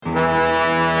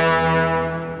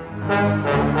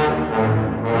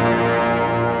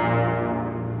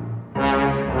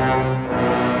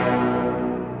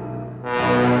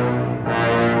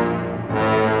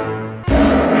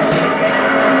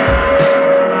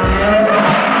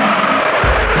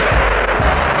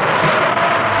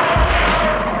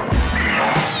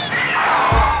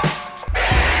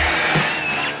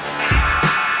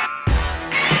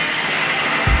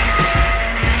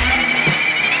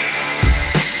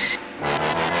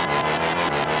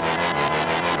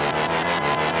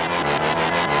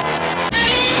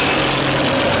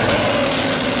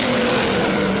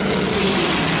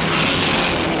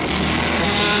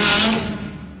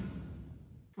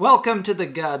Welcome to the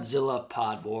Godzilla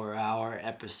Pod War Hour,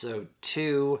 Episode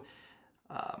 2.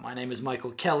 My name is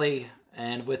Michael Kelly,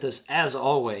 and with us, as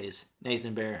always,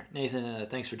 Nathan Bear. Nathan,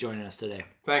 thanks for joining us today.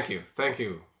 Thank you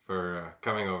for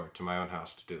coming over to my own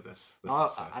house to do this.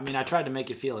 I tried to make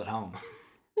you feel at home.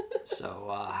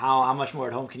 So how much more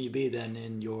at home can you be than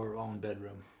in your own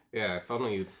bedroom? Yeah, if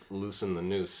only you'd loosen the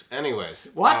noose. Anyways.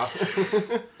 What?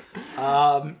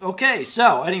 Okay,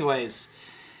 so anyways,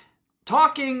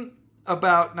 talking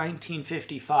about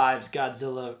 1955's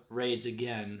Godzilla Raids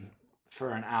Again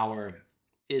for an hour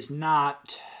is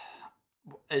not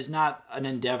an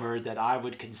endeavor that I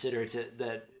would consider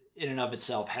that in and of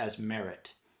itself has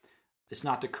merit. It's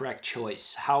not the correct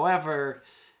choice. However,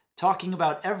 talking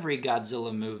about every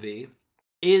Godzilla movie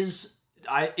is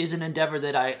an endeavor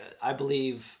that I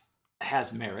believe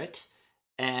has merit,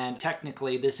 and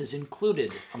technically this is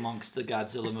included amongst the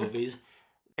Godzilla movies.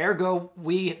 Ergo,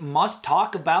 we must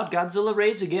talk about Godzilla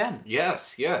Raids Again.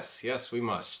 Yes, we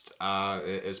must.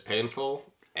 As painful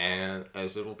and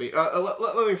as it will be.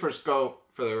 Let me first go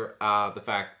for the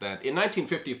fact that in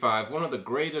 1955, one of the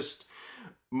greatest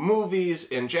movies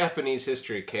in Japanese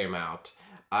history came out,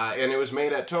 and it was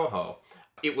made at Toho.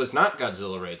 It was not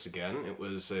Godzilla Raids Again. It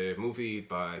was a movie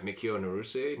by Mikio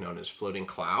Naruse known as Floating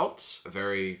Clouds, a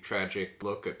very tragic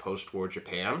look at post-war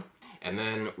Japan. And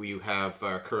then you have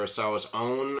Kurosawa's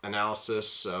own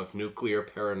analysis of nuclear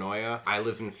paranoia, I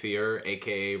Live in Fear,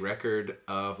 aka Record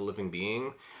of a Living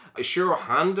Being. Ishiro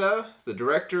Honda, the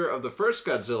director of the first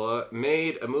Godzilla,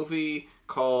 made a movie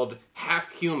called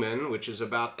Half Human, which is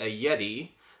about a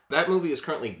Yeti. That movie is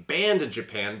currently banned in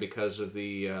Japan because of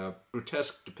the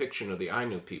grotesque depiction of the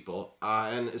Ainu people.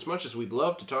 And as much as we'd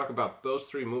love to talk about those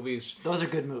three movies... Those are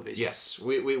good movies. Yes,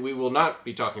 we will not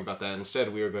be talking about that.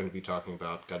 Instead, we are going to be talking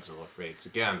about Godzilla Raids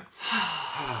Again.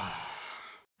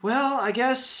 Well, I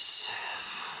guess...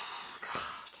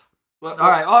 God.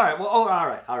 All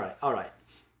right.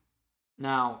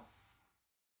 Now,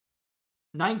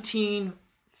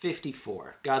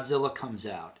 1954, Godzilla comes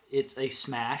out. It's a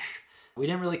smash. We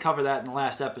didn't really cover that in the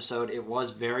last episode. It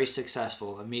was very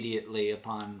successful immediately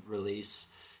upon release.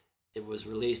 It was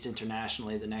released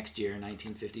internationally the next year,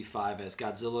 1955, as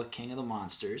Godzilla King of the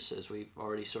Monsters, as we've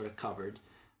already sort of covered.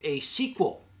 A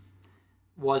sequel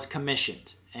was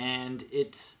commissioned, and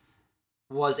it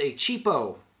was a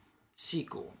cheapo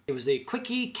sequel. It was a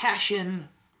quickie cash-in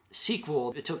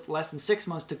sequel. It took less than 6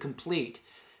 months to complete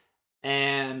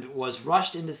and was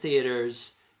rushed into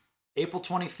theaters April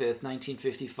 25th,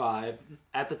 1955,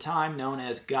 at the time known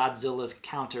as Godzilla's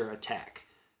Counterattack,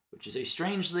 which is a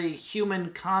strangely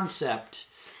human concept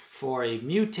for a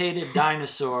mutated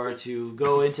dinosaur to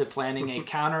go into planning a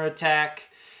counterattack,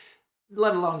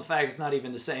 let alone the fact it's not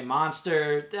even the same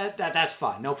monster. That's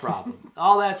fine, no problem.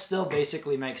 All that still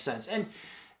basically makes sense. And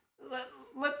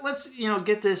let's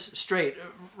get this straight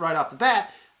right off the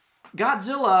bat.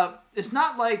 Godzilla, it's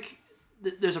not like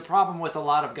there's a problem with a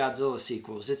lot of Godzilla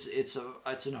sequels. It's a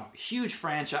huge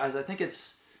franchise. I think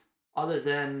it's I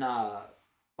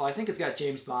think it's got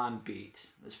James Bond beat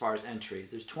as far as entries.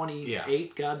 There's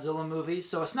 28 Godzilla movies,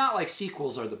 so it's not like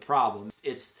sequels are the problem.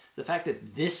 It's the fact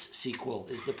that this sequel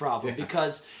is the problem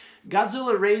because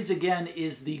Godzilla Raids Again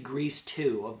is the Grease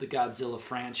 2 of the Godzilla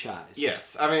franchise.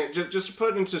 Yes, I mean just to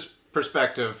put it into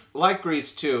perspective, like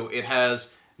Grease 2, it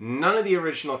has none of the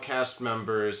original cast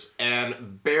members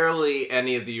and barely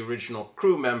any of the original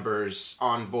crew members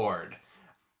on board.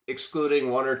 Excluding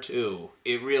one or two,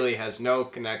 it really has no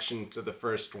connection to the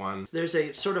first one. There's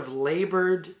a sort of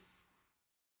labored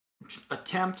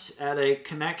attempt at a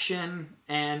connection,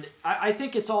 and I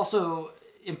think it's also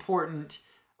important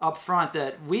up front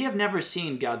that we have never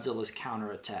seen Godzilla's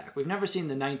Counterattack. We've never seen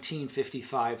the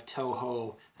 1955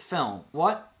 Toho film.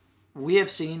 What we have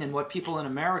seen and what people in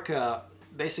America...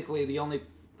 Basically, the only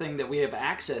thing that we have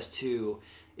access to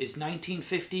is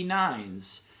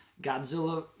 1959's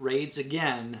Godzilla Raids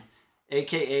Again,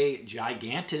 a.k.a.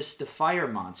 Gigantus the Fire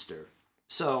Monster.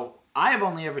 So, I have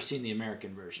only ever seen the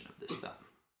American version of this film.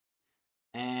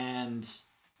 And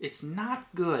it's not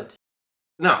good.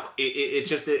 No,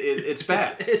 it's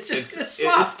bad.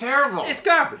 It's terrible. It's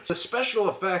garbage. The special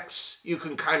effects, you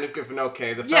can kind of give an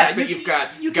okay. The fact that you've got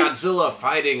Godzilla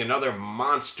fighting another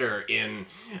monster in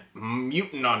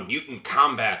mutant-on-mutant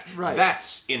combat,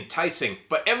 that's enticing.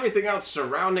 But everything else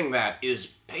surrounding that is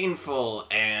painful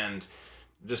and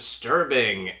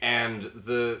disturbing, and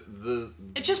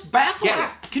it's just baffling,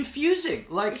 confusing.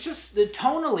 Like, it's just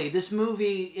tonally, this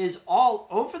movie is all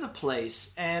over the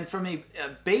place, and from a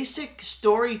basic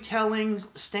storytelling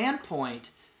standpoint,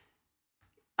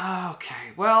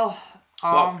 well,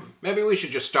 maybe we should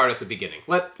just start at the beginning.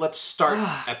 Let's start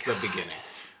at the beginning.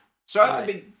 So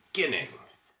beginning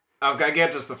of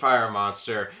Gigantus the Fire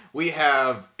Monster, we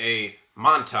have a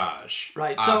montage.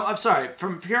 Right, so I'm sorry,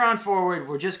 from here on forward,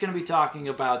 we're just going to be talking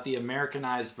about the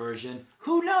Americanized version.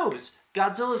 Who knows?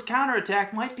 Godzilla's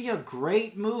Counterattack might be a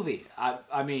great movie.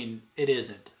 I mean, it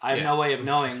isn't. I have no way of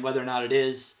knowing whether or not it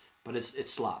is, but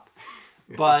it's slop.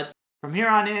 But from here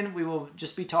on in, we will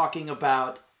just be talking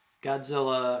about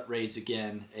Godzilla Raids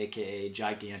Again, a.k.a.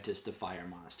 Gigantus the Fire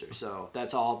Monster. So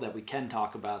that's all that we can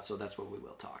talk about, so that's what we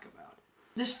will talk about.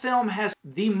 This film has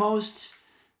the most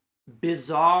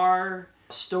bizarre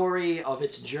story of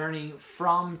its journey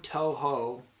from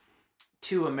Toho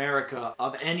to America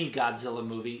of any Godzilla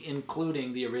movie,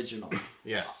 including the original.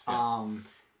 Yes.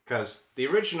 Because the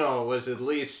original was, at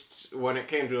least when it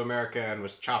came to America and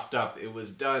was chopped up, it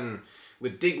was done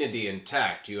with dignity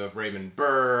intact. You have Raymond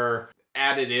Burr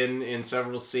added in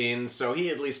several scenes, so he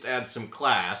at least adds some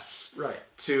class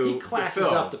to he classes the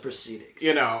film. Up the proceedings.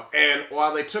 You know, and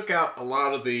while they took out a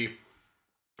lot of the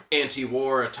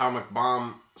anti-war atomic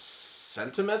bomb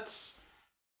sentiments,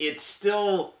 it's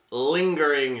still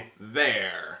lingering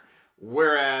there.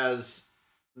 Whereas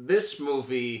this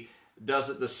movie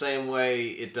does it the same way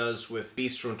it does with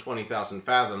Beast from 20,000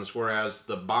 Fathoms, whereas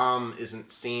the bomb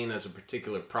isn't seen as a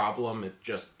particular problem,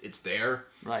 it's there.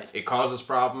 Right. It causes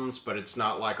problems, but it's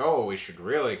not like, oh, we should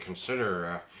really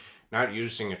consider not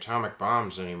using atomic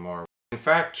bombs anymore. In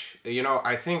fact, you know,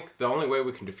 I think the only way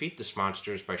we can defeat this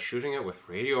monster is by shooting it with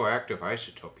radioactive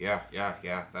isotope.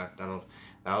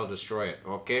 That'll destroy it.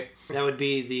 Okay. That would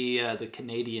be the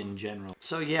Canadian general.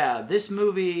 So yeah, this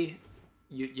movie,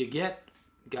 you get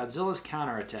Godzilla's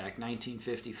Counterattack,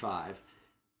 1955.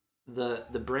 The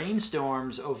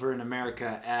brainstorms over in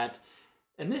America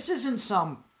and this isn't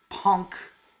some punk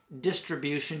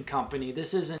distribution company.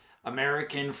 This isn't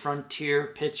American Frontier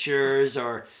Pictures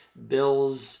or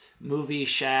Bill's Movie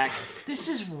Shack. This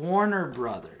is Warner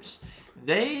Brothers.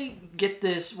 They get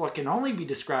this, what can only be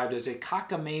described as a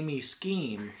cockamamie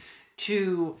scheme,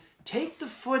 to take the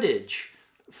footage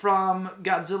from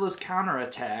Godzilla's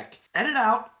Counterattack, edit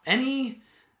out any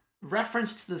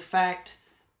reference to the fact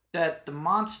that the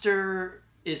monster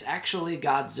is actually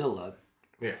Godzilla.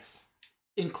 Yes.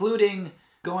 Including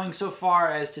going so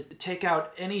far as to take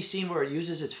out any scene where it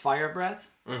uses its fire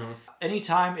breath. Mm-hmm.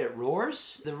 Anytime it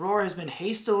roars, the roar has been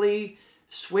hastily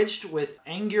switched with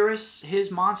Anguirus,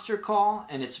 his monster call,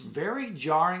 and it's very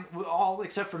jarring, all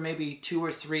except for maybe 2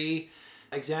 or 3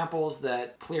 examples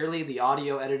that clearly the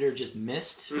audio editor just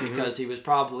missed because he was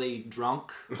probably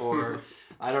drunk or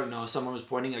I don't know, someone was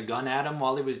pointing a gun at him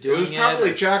while he was doing it. It was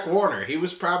probably Jack Warner. He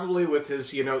was probably with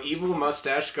his, evil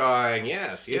mustache going,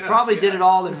 yes. He probably did it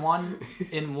all in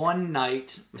one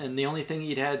night, and the only thing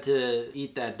he'd had to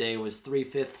eat that day was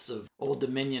 3/5 of Old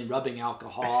Dominion rubbing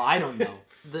alcohol. I don't know.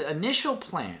 The initial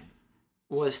plan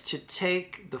was to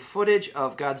take the footage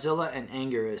of Godzilla and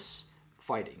Anguirus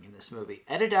fighting in this movie,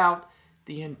 edit out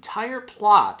the entire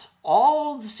plot,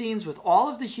 all the scenes with all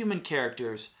of the human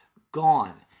characters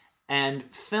gone, and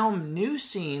film new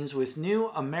scenes with new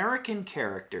American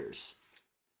characters,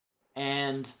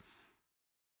 and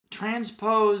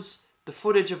transpose the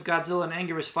footage of Godzilla and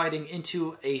Anguirus fighting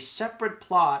into a separate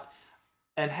plot,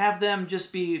 and have them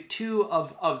just be 2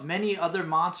 of many other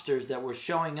monsters that were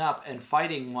showing up and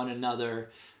fighting one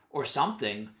another or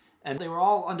something. And they were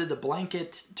all under the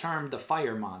blanket term the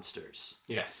Fire Monsters.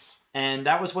 Yes. And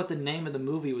that was what the name of the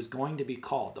movie was going to be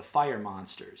called, the Fire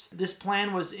Monsters. This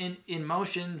plan was in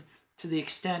motion to the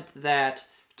extent that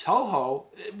Toho,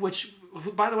 which,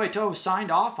 by the way, Toho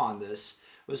signed off on this,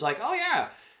 was like, oh yeah,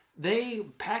 they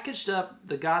packaged up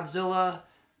the Godzilla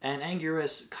and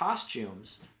Anguirus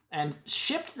costumes and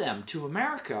shipped them to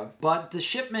America, but the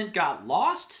shipment got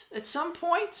lost at some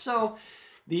point, so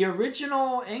the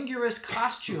original Anguirus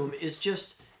costume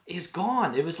is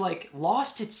gone. It was like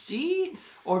lost at sea,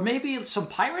 or maybe some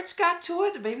pirates got to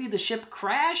it, maybe the ship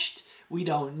crashed. We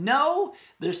don't know.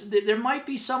 There might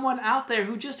be someone out there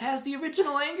who just has the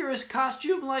original Anguirus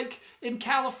costume, like in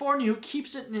California, who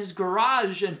keeps it in his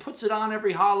garage and puts it on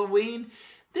every Halloween.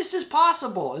 This is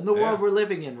possible in the world we're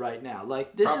living in right now.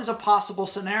 Like, this is a possible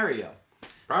scenario.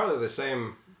 Probably the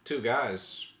same 2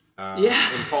 guys in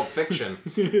Pulp Fiction.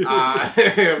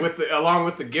 Along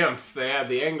with the Gimp, they had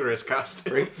the Anguirus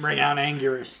costume. Bring out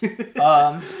Anguirus.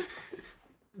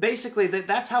 Basically,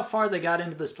 that's how far they got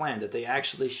into this plan, that they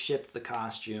actually shipped the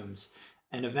costumes.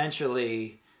 And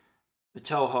eventually,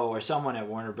 Toho or someone at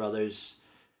Warner Brothers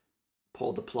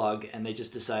pulled the plug, and they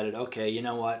just decided, okay, you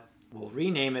know what? We'll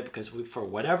rename it because for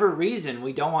whatever reason,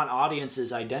 we don't want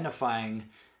audiences identifying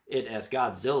it as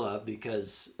Godzilla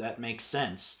because that makes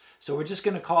sense. So we're just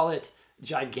going to call it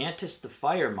Gigantus the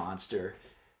Fire Monster.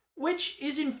 Which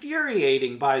is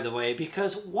infuriating, by the way,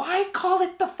 because why call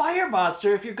it the fire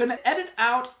monster if you're going to edit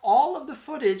out all of the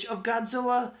footage of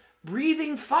Godzilla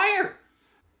breathing fire?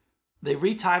 They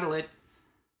retitle it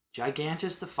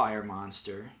Gigantus the Fire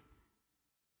Monster,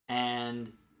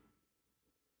 and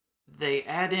they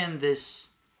add in this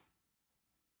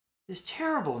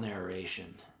terrible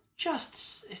narration.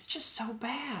 It's just so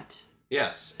bad.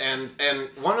 Yes, and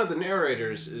one of the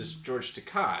narrators is George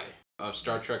Takei of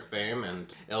Star Trek fame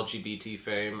and LGBT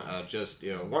fame. Just,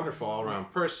 wonderful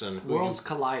all-around person. Worlds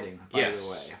colliding, by the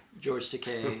way. George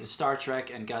Takei, Star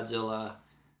Trek and Godzilla,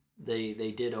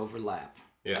 they did overlap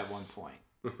at one point.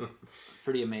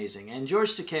 Pretty amazing. And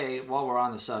George Takei, while we're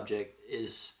on the subject,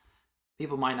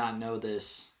 people might not know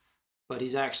this, but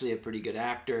he's actually a pretty good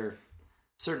actor.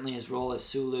 Certainly his role as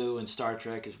Sulu in Star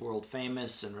Trek is world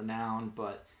famous and renowned,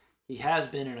 but he has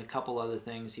been in a couple other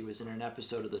things. He was in an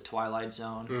episode of The Twilight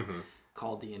Zone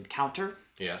called The Encounter.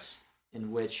 Yes.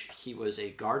 In which he was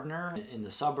a gardener in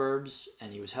the suburbs,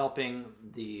 and he was helping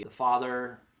the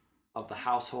father of the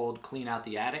household clean out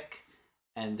the attic,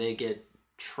 and they get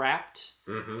trapped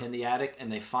in the attic,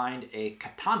 and they find a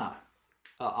katana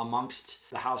amongst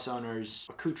the house owner's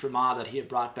accoutrement that he had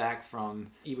brought back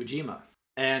from Iwo Jima.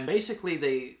 And basically,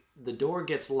 the door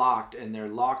gets locked, and they're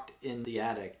locked in the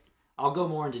attic. I'll go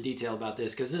more into detail about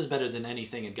this because this is better than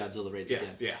anything in Godzilla Raids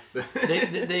Again. Yeah.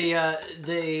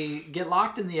 They get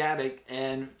locked in the attic,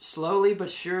 and slowly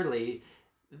but surely,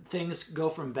 things go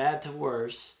from bad to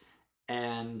worse,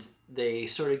 and they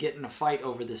sort of get in a fight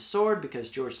over this sword because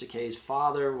George Takei's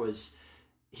father was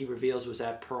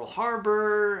at Pearl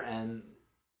Harbor,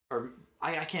 or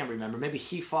I can't remember. Maybe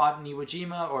he fought in Iwo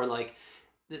Jima, or like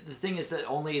the thing is that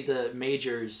only the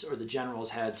majors or the generals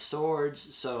had swords,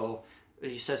 so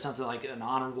he says something like an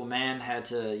honorable man had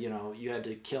to, you had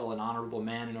to kill an honorable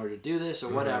man in order to do this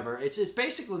or whatever. It's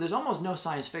basically, there's almost no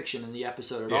science fiction in the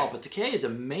episode at all, but Takei is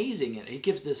amazing in it. He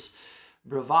gives this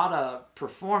bravada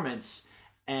performance,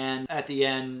 and at the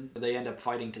end, they end up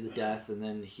fighting to the death, and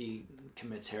then he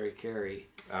commits harikari.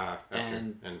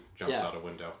 And jumps out a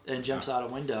window. And jumps out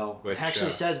a window. Which,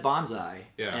 actually says bonsai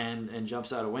and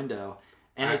jumps out a window.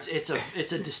 And it's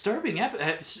a disturbing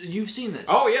episode. You've seen this.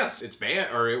 Oh, yes. It's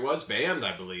banned, or it was banned,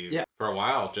 I believe, for a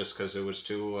while, just because it was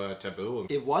too taboo.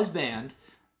 It was banned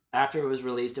after it was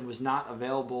released and was not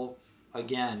available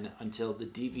again until the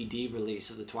DVD release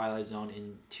of The Twilight Zone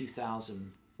in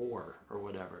 2004 or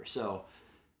whatever. So,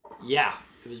 yeah,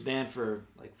 it was banned for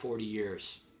like 40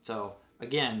 years. So,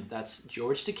 again, that's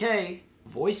George Takei,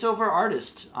 voiceover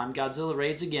artist on Godzilla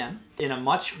Raids Again, in a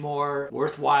much more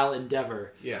worthwhile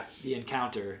endeavor. Yes. The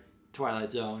Encounter,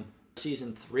 Twilight Zone,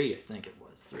 season 3, I think it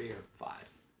was, 3 or 5.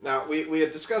 Now, we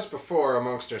had discussed before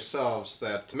amongst ourselves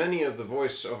that many of the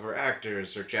voiceover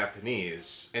actors are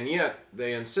Japanese, and yet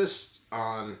they insist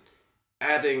on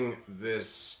adding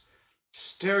this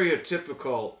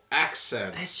stereotypical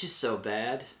accent. It's just so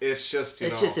bad. It's just,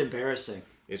 it's just embarrassing.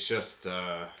 It's just,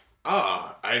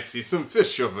 I see some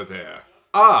fish over there.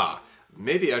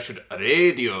 Maybe I should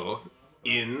radio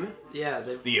in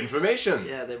the information.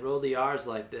 Yeah, they roll the R's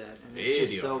like that, and it's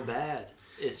just so bad.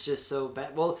 It's just so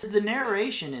bad. Well, the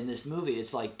narration in this movie,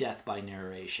 it's like death by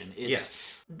narration.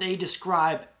 They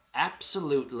describe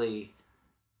absolutely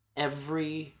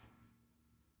every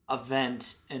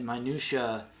event and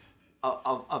minutia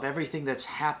of everything that's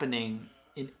happening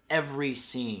in every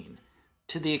scene,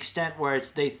 to the extent where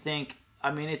they think,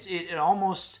 I mean, it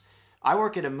almost, I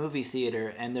work at a movie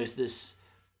theater, and there's this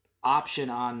option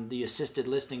on the assisted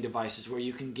listening devices where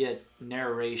you can get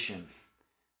narration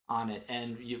on it,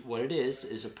 and what it is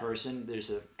there's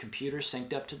a computer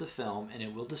synced up to the film, and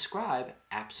it will describe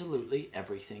absolutely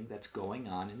everything that's going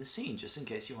on in the scene, just in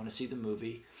case you want to see the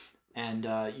movie and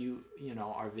you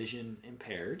are vision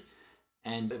impaired,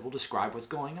 and it will describe what's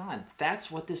going on. That's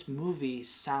what this movie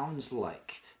sounds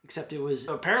like, except it was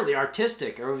apparently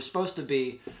artistic, or it was supposed to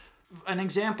be. An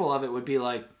example of it would be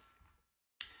like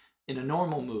in a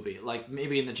normal movie, like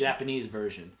maybe in the Japanese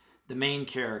version, the main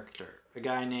character, a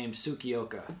guy named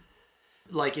Tsukioka,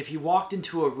 like if he walked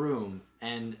into a room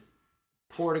and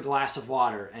poured a glass of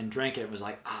water and drank it, was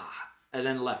like, and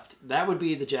then left. That would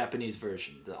be the Japanese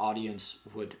version. The audience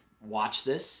would watch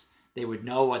this. They would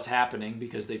know what's happening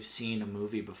because they've seen a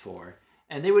movie before.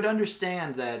 And they would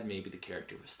understand that maybe the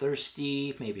character was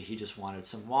thirsty, maybe he just wanted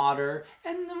some water,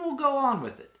 and then we'll go on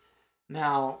with it.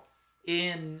 Now,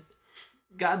 in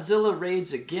Godzilla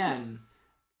Raids Again,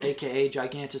 aka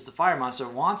Gigantus the Fire Monster,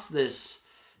 wants this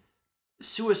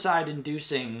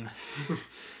suicide-inducing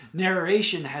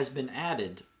narration has been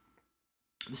added.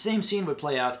 The same scene would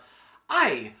play out.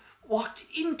 I walked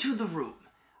into the room.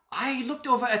 I looked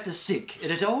over at the sink.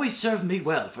 It had always served me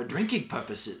well for drinking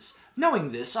purposes.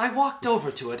 Knowing this, I walked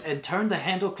over to it and turned the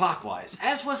handle clockwise,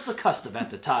 as was the custom at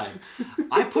the time.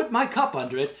 I put my cup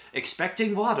under it,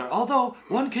 expecting water, although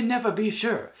one can never be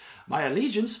sure. My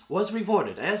allegiance was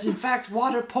rewarded, as in fact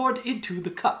water poured into the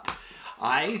cup.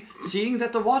 I, seeing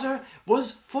that the water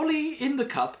was fully in the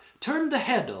cup, turned the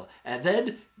handle, and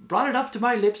then brought it up to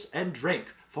my lips and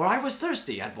drank, for I was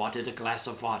thirsty and wanted a glass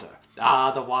of water.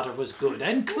 Ah, the water was good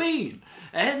and clean,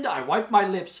 and I wiped my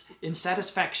lips in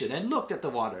satisfaction and looked at the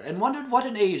water and wondered what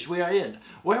an age we are in,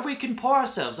 where we can pour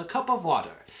ourselves a cup of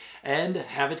water and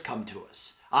have it come to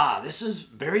us. Ah, this is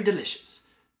very delicious.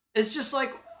 It's just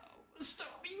like,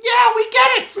 yeah, we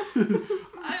get it!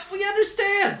 We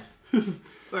understand!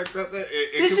 It's like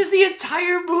This is the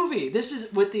entire movie. This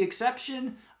is, with the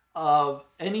exception of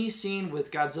any scene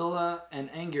with Godzilla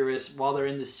and Anguirus while they're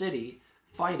in the city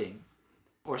fighting,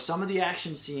 or some of the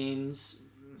action scenes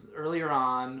earlier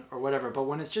on, or whatever. But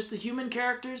when it's just the human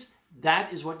characters,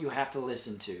 that is what you have to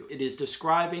listen to. It is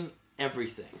describing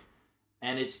everything,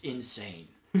 and it's insane.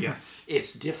 Yes.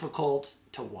 It's difficult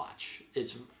to watch.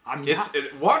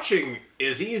 Watching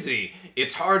is easy.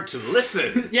 It's hard to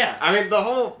listen. Yeah. I mean,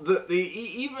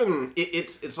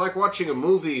 it's like watching a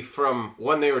movie from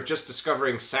when they were just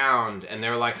discovering sound, and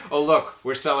they're like, "Oh, look,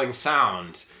 we're selling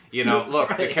sound." You know, look,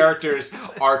 right. The characters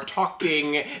are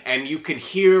talking, and you can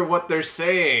hear what they're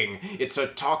saying. It's a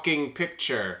talking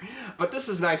picture. But this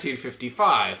is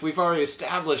 1955. We've already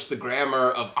established the grammar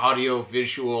of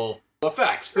audio-visual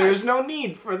effects. Right. There's no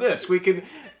need for this. We can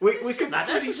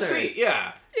see.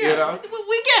 Yeah. You know?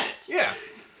 We get it. Yeah.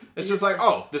 It's just like,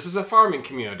 oh, this is a farming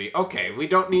community. Okay, we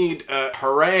don't need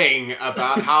harangue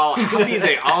about how happy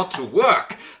they are to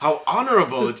work, how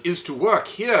honorable it is to work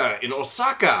here in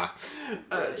Osaka.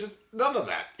 Just none of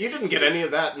that. You didn't get any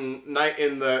of that in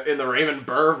the Raymond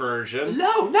Burr version.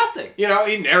 No, nothing. You know,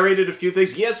 he narrated a few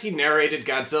things. Yes, he narrated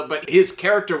Godzilla, but his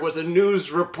character was a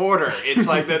news reporter. It's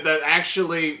like that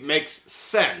actually makes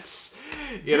sense.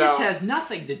 This has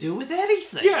nothing to do with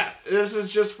anything. Yeah, this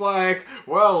is just like,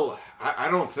 well,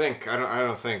 I don't think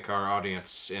our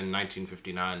audience in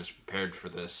 1959 is prepared for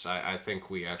this. I think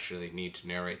we actually need to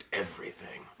narrate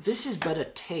everything. This is but a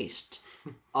taste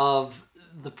of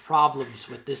the problems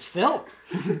with this film.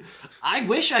 I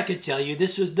wish I could tell you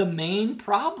this was the main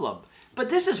problem, but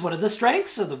this is one of the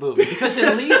strengths of the movie, because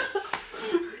at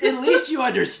least you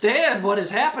understand what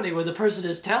is happening when the person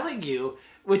is telling you,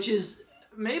 which is,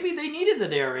 maybe they needed the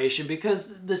narration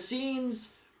because the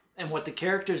scenes and what the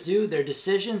characters do, their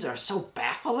decisions are so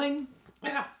baffling.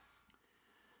 Yeah.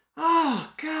 Oh,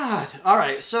 God. All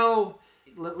right, so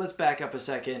let's back up a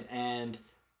second and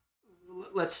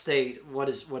let's state what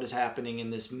is happening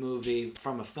in this movie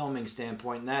from a filming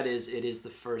standpoint, and that is, it is the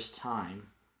first time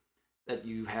that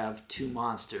you have two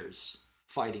monsters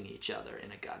fighting each other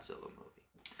in a Godzilla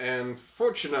movie. And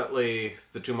fortunately,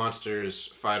 the two monsters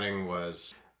fighting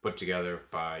was put together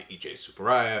by E.J.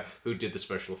 Tsuburaya, who did the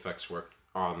special effects work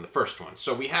on the first one.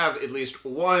 So we have at least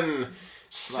one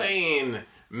sane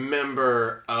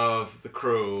member of the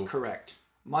crew. Correct.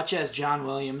 Much as John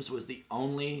Williams was the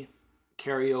only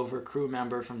carryover crew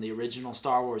member from the original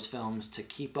Star Wars films to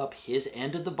keep up his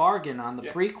end of the bargain on the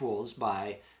prequels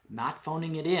by not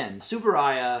phoning it in,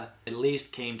 Tsuburaya at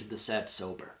least came to the set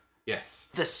sober. Yes.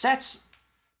 The sets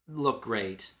look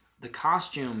great. The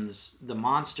costumes, the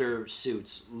monster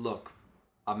suits look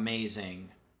amazing.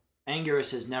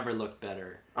 Anguirus has never looked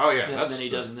better. Oh yeah, than he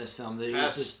does in this film.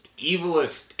 Best,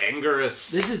 evilest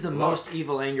Anguirus. This is the most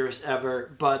evil Anguirus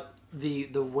ever, but the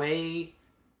way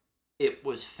it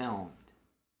was filmed,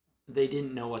 they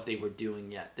didn't know what they were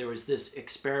doing yet. There was this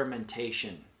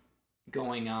experimentation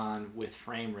going on with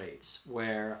frame rates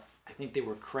where I think they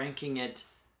were cranking it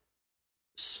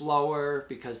slower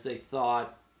because they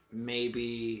thought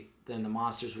maybe then the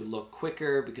monsters would look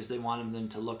quicker because they wanted them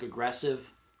to look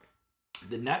aggressive.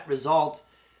 The net result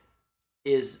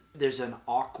is there's an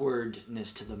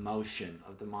awkwardness to the motion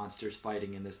of the monsters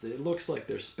fighting in this. It looks like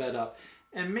they're sped up,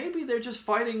 and maybe they're just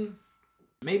fighting.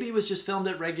 Maybe it was just filmed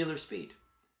at regular speed.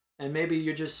 And maybe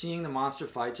you're just seeing the monster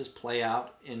fight just play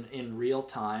out in real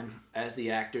time as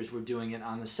the actors were doing it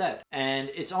on the set.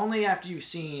 And it's only after you've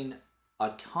seen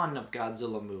a ton of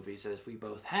Godzilla movies, as we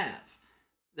both have,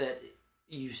 that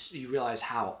you realize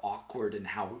how awkward and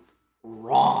how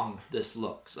wrong this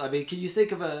looks. I mean, can you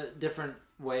think of a different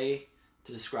way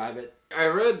to describe it? I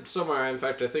read somewhere, in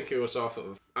fact, I think it was off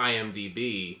of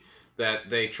IMDb, that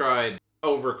they tried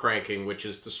overcranking, which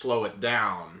is to slow it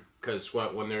down because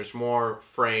when there's more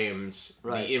frames,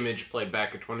 Right. the image played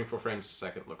back at 24 frames a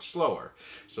second looks slower.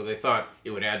 So they thought it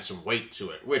would add some weight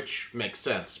to it, which makes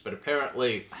sense. But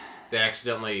apparently they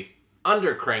accidentally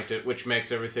undercranked it, which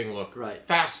makes everything look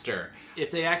faster. If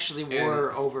they actually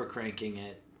were overcranking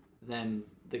it, then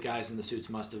the guys in the suits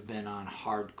must have been on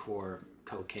hardcore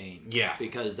cocaine. Yeah.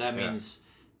 Because that means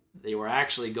they were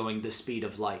actually going the speed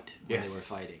of light when they were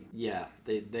fighting. Yeah,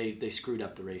 they screwed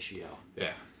up the ratio.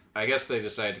 Yeah. I guess they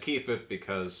decided to keep it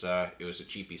because it was a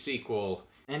cheapy sequel.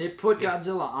 And it put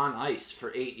Godzilla on ice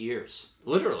for 8 years.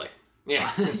 Literally.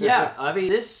 Yeah. Yeah, I mean,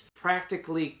 this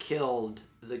practically killed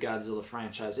the Godzilla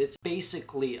franchise. It's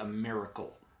basically a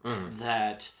miracle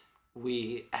that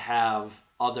we have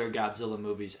other Godzilla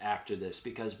movies after this,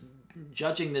 because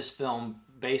judging this film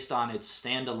based on its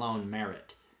standalone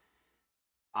merit,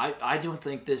 I don't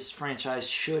think this franchise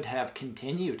should have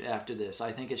continued after this.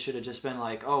 I think it should have just been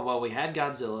like, oh, well, we had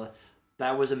Godzilla.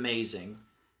 That was amazing.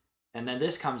 And then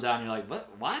this comes out and you're like,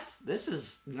 what? This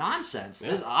is nonsense.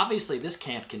 Yeah. Obviously, this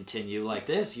can't continue like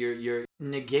this. You're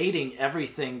negating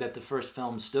everything that the first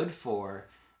film stood for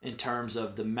in terms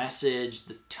of the message,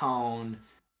 the tone.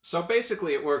 So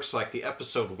basically it works like the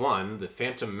episode 1, the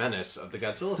Phantom Menace of the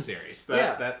Godzilla series.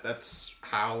 That's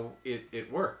how it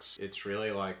works. It's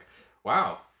really like,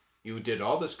 wow, you did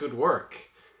all this good work,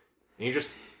 and you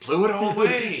just blew it all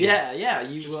away. Yeah.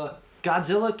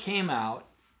 Godzilla came out,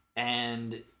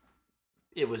 and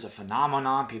it was a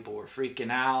phenomenon. People were freaking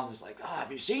out. It's like, oh,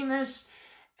 have you seen this?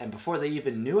 And before they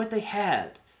even knew what they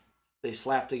had, they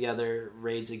slapped together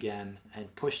Raids Again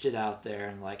and pushed it out there,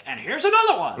 and like, and here's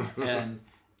another one. And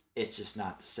it's just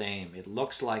not the same. It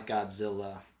looks like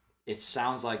Godzilla. It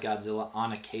sounds like Godzilla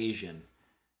on occasion,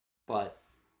 but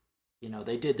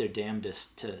they did their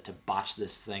damnedest to botch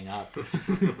this thing up,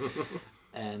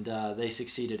 and they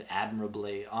succeeded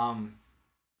admirably.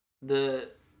 The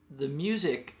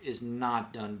music is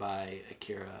not done by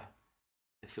Akira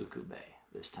Ifukube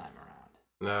this time around.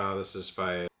 No, this is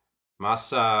by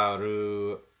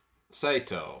Masaru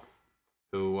Saito,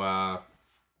 who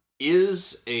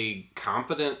is a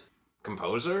competent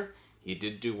composer. He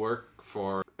did do work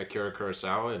for Akira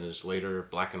Kurosawa in his later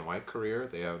black and white career.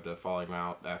 They had a falling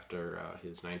out after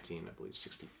his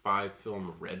 1965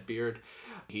 film Redbeard.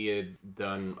 He had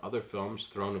done other films,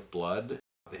 Throne of Blood,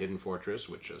 The Hidden Fortress,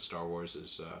 which Star Wars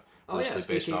is loosely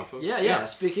based off of. Yeah.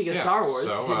 Speaking of Star Wars,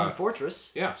 so, Hidden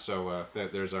Fortress. Yeah, so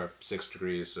there's our 6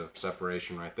 degrees of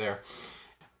separation right there.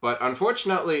 But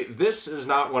unfortunately, this is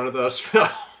not one of those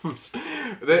films.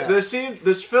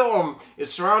 This film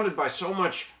is surrounded by so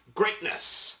much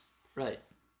greatness. Right.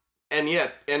 And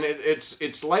yet,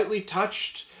 it's lightly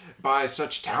touched by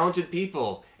such talented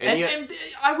people. And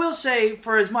I will say,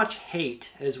 for as much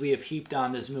hate as we have heaped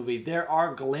on this movie, there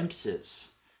are glimpses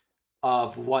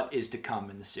of what is to come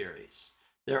in the series.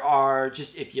 There are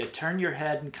just, if you turn your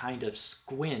head and kind of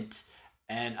squint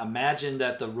and imagine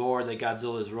that the roar that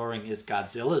Godzilla is roaring is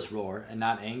Godzilla's roar and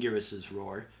not Anguirus's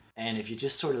roar. And if you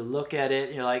just sort of look at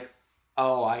it, you're like,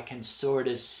 oh, I can sort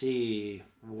of see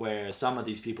where some of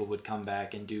these people would come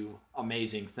back and do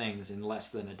amazing things in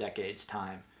less than a decade's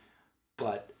time.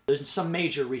 But there's some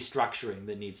major restructuring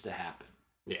that needs to happen.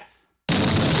 Yeah.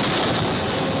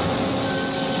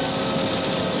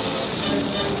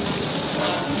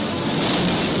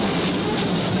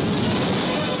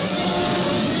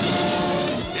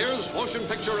 Here's motion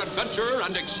picture adventure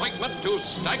and excitement to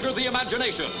stagger the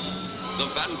imagination. The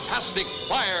fantastic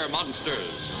fire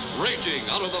monsters raging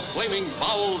out of the flaming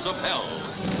bowels of hell.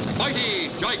 Mighty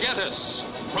Gigantus,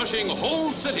 crushing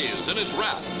whole cities in its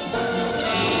wrath.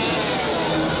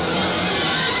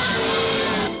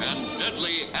 And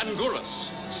deadly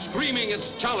Anguirus, screaming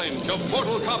its challenge of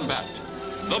mortal combat.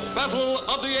 The battle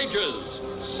of the ages.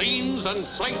 Scenes and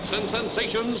sights and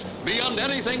sensations beyond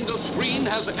anything the screen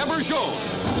has ever shown.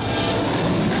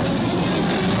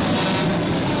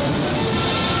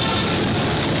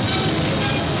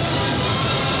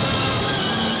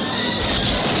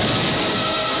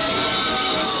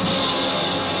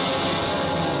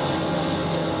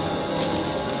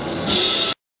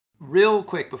 Real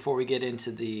quick before we get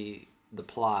into the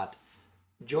plot,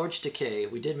 George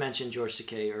Takei, we did mention George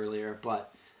Takei earlier,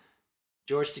 but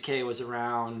George Takei was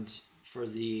around for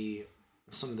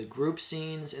some of the group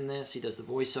scenes in this. He does the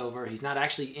voiceover. He's not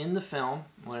actually in the film.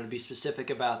 I wanted to be specific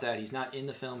about that. He's not in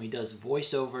the film. He does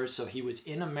voiceovers, so he was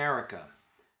in America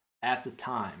at the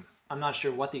time. I'm not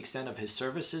sure what the extent of his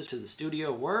services to the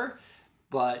studio were,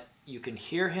 but You can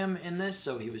hear him in this,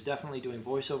 so he was definitely doing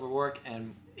voiceover work,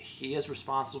 and he is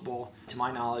responsible, to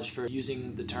my knowledge, for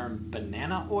using the term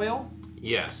banana oil.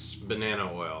 Yes,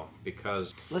 banana oil,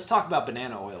 because... Let's talk about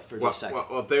banana oil for just a second.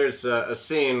 Well, there's a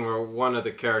scene where one of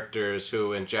the characters,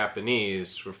 who in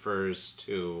Japanese refers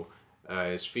to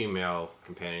his female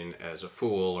companion as a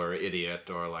fool or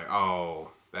idiot, or like, oh,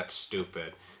 that's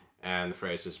stupid. And the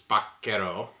phrase is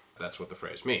bakkero. That's what the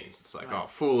phrase means. It's like, right. Oh,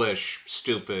 foolish,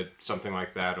 stupid, something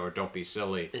like that, or don't be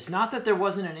silly. It's not that there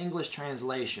wasn't an English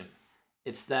translation.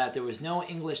 It's that there was no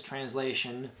English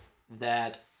translation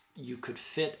that you could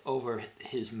fit over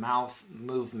his mouth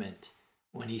movement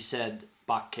when he said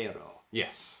bakkero.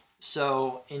 Yes.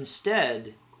 So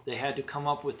instead, they had to come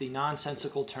up with the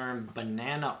nonsensical term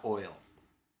banana oil.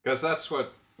 Because that's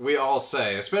what we all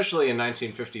say, especially in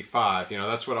 1955.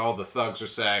 That's what all the thugs are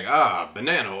saying.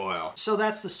 Banana oil. So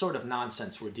that's the sort of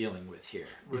nonsense we're dealing with here.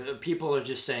 People are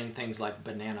just saying things like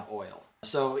banana oil.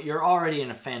 So you're already in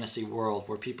a fantasy world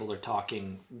where people are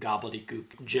talking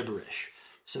gobbledygook gibberish.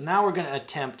 So now we're going to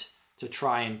attempt to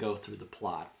try and go through the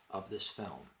plot of this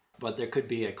film. But there could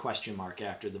be a question mark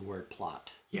after the word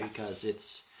plot. Yes.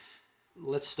 Because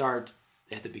let's start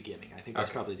at the beginning. I think that's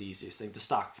probably the easiest thing. The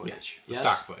stock footage. Yeah, the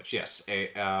stock footage, yes.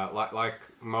 Like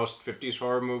most 50s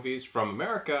horror movies from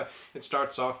America, it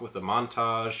starts off with a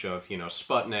montage of,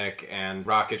 Sputnik and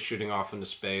rockets shooting off into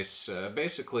space.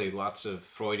 Basically, lots of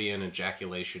Freudian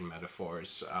ejaculation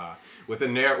metaphors. With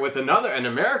an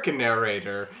American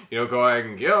narrator,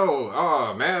 going,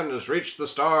 man has reached the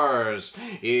stars.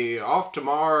 He off to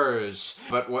Mars.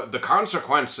 But what the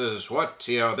consequences?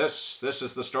 This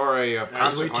is the story of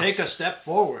consequences. As we take a step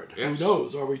forward. Yes. Who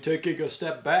knows? Are we taking a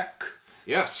step back?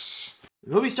 Yes.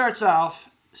 The movie starts off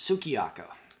Sukiyaka.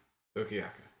 Yeah.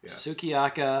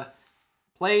 Sukiyaka,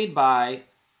 played by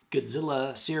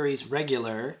Godzilla series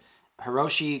regular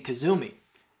Hiroshi Kazumi,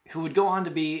 who would go on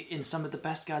to be in some of the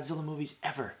best Godzilla movies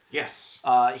ever. Yes.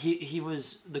 He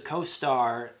was the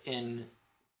co-star in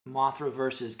Mothra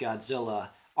vs. Godzilla,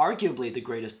 arguably the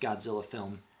greatest Godzilla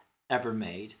film ever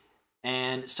made.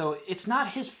 And so it's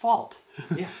not his fault.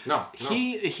 Yeah, no.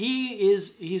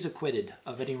 He's acquitted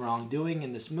of any wrongdoing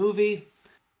in this movie.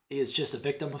 He is just a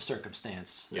victim of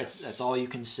circumstance. Yes. That's all you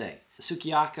can say.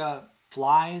 Sukiyaka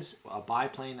flies a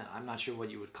biplane. I'm not sure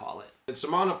what you would call it. It's a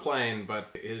monoplane,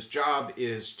 but his job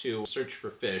is to search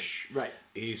for fish. Right.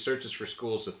 He searches for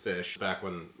schools of fish back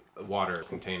when water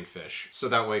contained fish. So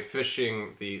that way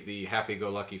fishing, the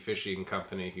happy-go-lucky fishing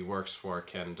company he works for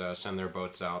can send their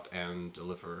boats out and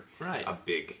deliver a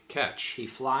big catch. He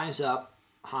flies up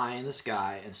high in the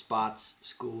sky and spots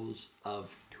schools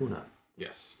of tuna.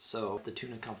 Yes. So the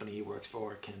tuna company he works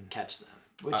for can catch them,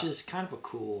 which is kind of a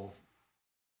cool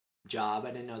job.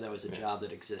 I didn't know that was a job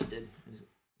that existed.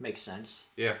 Makes sense.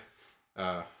 Yeah.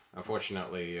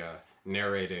 Unfortunately,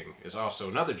 narrating is also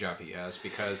another job he has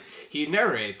because he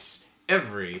narrates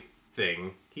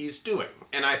everything he's doing.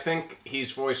 And I think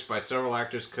he's voiced by several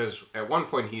actors because at one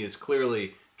point he is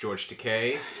clearly George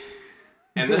Takei.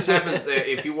 And this happens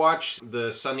if you watch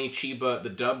the Sonny Chiba, the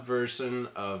dubbed version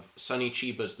of Sonny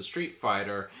Chiba's The Street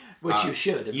Fighter. Which you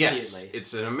should immediately. Yes,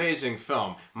 it's an amazing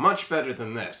film. Much better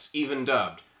than this, even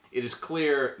dubbed. It is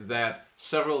clear that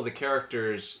several of the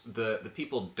characters, the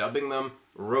people dubbing them,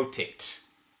 rotate.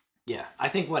 Yeah, I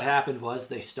think what happened was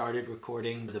they started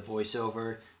recording the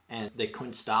voiceover and they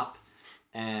couldn't stop.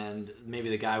 And maybe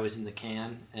the guy was in the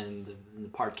can and the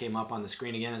part came up on the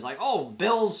screen again. It's like, oh,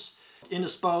 Bill's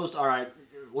indisposed. All right,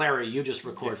 Larry, you just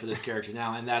record for this character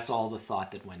now. And that's all the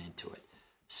thought that went into it.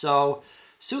 So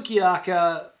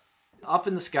Sukiyaka up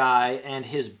in the sky and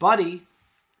his buddy,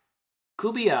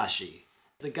 Kobayashi,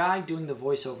 the guy doing the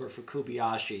voiceover for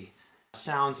Kobayashi,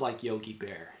 sounds like Yogi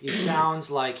Bear. He sounds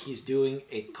like he's doing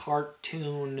a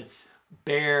cartoon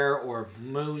bear or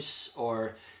moose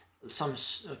or some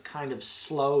kind of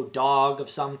slow dog of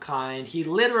some kind. He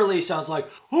literally sounds like,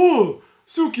 oh,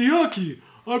 Sukiyaki,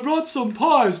 I brought some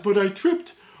pies, but I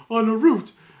tripped on a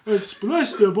root and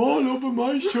splashed them all over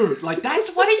my shirt. Like,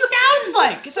 that's what he sounds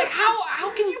like. It's like,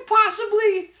 how can you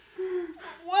possibly...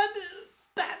 What?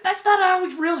 That's not how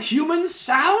real humans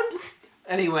sound.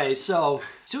 Anyway, so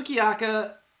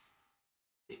Sukiyaka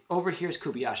overhears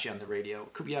Kobayashi on the radio.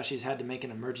 Kobayashi's had to make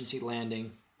an emergency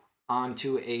landing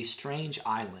onto a strange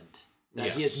island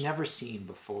that he has never seen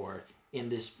before in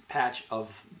this patch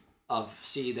of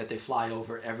sea that they fly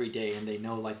over every day and they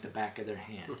know like the back of their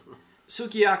hand.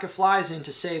 Sukiyaka flies in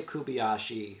to save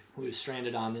Kobayashi, who is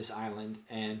stranded on this island,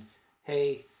 and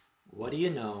hey, what do you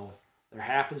know? There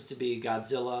happens to be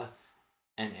Godzilla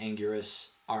and Anguirus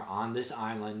are on this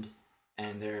island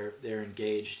and they're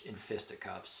engaged in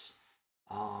fisticuffs.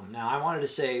 Now, I wanted to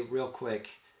say real quick,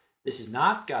 This is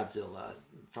not Godzilla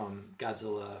from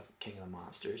Godzilla King of the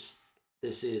Monsters.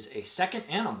 This is a second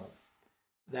animal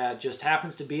that just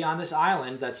happens to be on this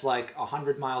island that's like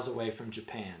 100 miles away from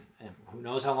Japan. And who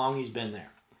knows how long he's been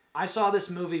there. I saw this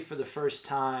movie for the first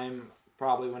time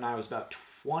probably when I was about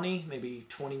 20, maybe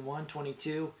 21,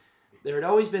 22. There had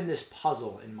always been this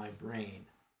puzzle in my brain.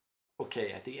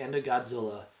 Okay, at the end of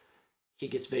Godzilla, he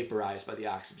gets vaporized by the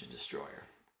oxygen destroyer.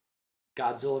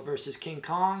 Godzilla versus King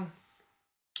Kong,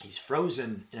 he's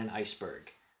frozen in an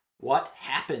iceberg. What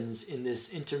happens in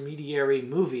this intermediary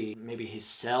movie? Maybe his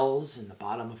cells in the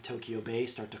bottom of Tokyo Bay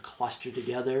start to cluster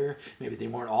together. Maybe they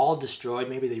weren't all destroyed.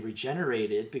 Maybe they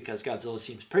regenerated because Godzilla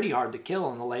seems pretty hard to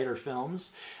kill in the later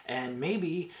films. And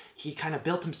maybe he kind of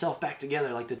built himself back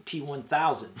together like the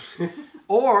T-1000.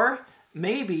 Or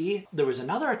maybe there was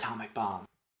another atomic bomb.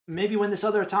 Maybe when this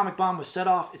other atomic bomb was set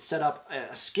off, it set up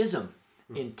a schism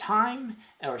in time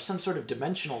or some sort of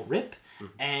dimensional rip.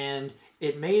 And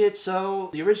it made it so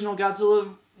the original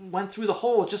Godzilla went through the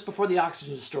hole just before the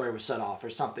oxygen destroyer was set off or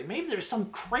something. Maybe there's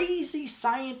some crazy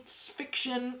science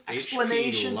fiction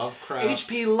explanation.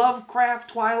 H.P. Lovecraft,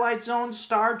 Twilight Zone,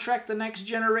 Star Trek, The Next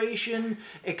Generation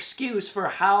excuse for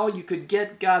how you could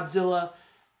get Godzilla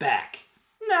back.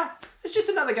 No, it's just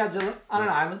another Godzilla on an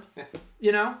island.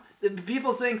 You know?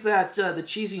 People think that the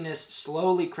cheesiness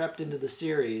slowly crept into the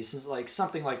series, like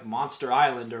something like Monster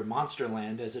Island or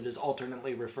Monsterland, as it is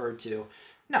alternately referred to.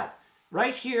 No,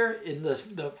 right here in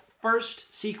the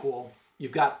first sequel,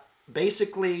 you've got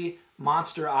basically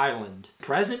Monster Island,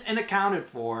 present and accounted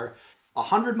for,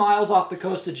 100 miles off the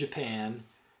coast of Japan,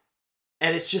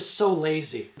 and it's just so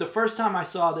lazy. The first time I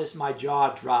saw this, my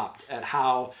jaw dropped at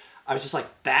how I was just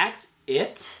like, that's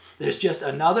it? There's just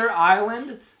another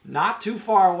island not too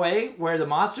far away where the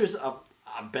monsters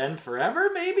have been forever,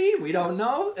 maybe? We don't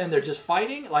know. And they're just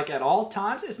fighting like at all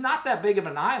times. It's not that big of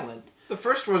an island. The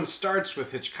first one starts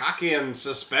with Hitchcockian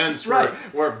suspense Right.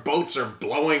 where boats are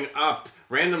blowing up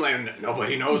randomly and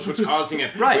nobody knows what's causing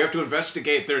it. Right. We have to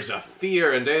investigate. There's a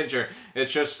fear and danger.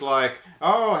 It's just like,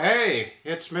 oh, hey,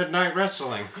 it's midnight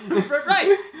wrestling.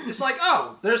 Right. It's like,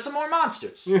 oh, there's some more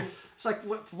monsters. It's like,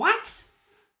 what?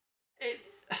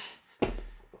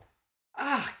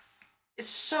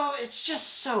 It's just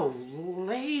so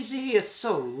lazy. It's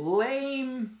so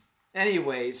lame.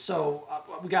 Anyway, so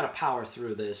we got to power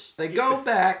through this. They go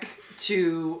back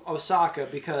to Osaka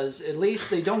because at least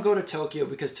they don't go to Tokyo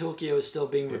because Tokyo is still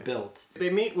being rebuilt. They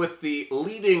meet with the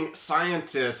leading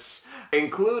scientists,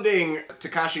 including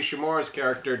Takashi Shimura's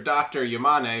character, Dr.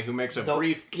 Yamane, who makes a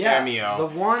brief cameo. Yeah,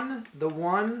 the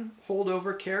one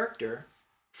holdover character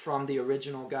from the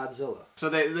original Godzilla. So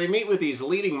they meet with these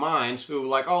leading minds who,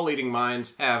 like all leading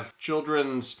minds, have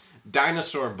children's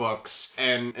dinosaur books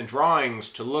and drawings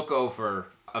to look over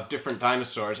of different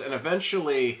dinosaurs. And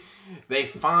eventually they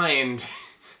find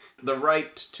the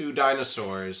right two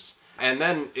dinosaurs. And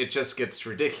then it just gets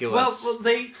ridiculous. Well,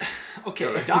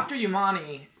 Dr.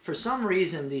 Yamane, for some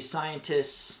reason, these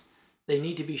scientists, they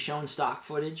need to be shown stock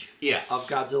footage of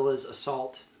Godzilla's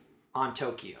assault on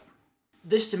Tokyo.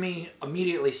 This, to me,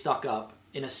 immediately stuck up.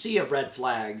 In a sea of red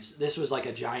flags, this was like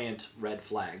a giant red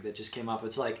flag that just came up.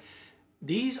 It's like,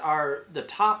 these are the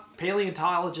top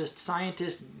paleontologist,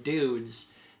 scientist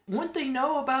dudes. Wouldn't they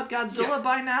know about Godzilla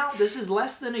by now? This is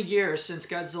less than a year since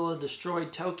Godzilla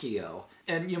destroyed Tokyo.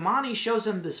 And Yamane shows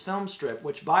him this film strip,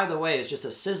 which, by the way, is just a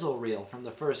sizzle reel from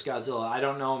the first Godzilla. I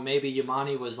don't know, maybe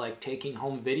Yamane was, like, taking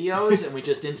home videos and we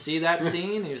just didn't see that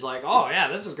scene. He was like, oh, yeah,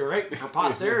 this is great for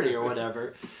posterity or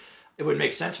whatever. It would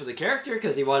make sense for the character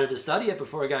because he wanted to study it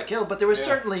before he got killed. But there was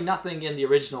certainly nothing in the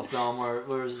original film where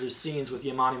there's scenes with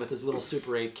Yamane with his little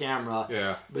Super 8 camera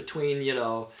between,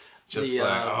 just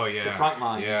the front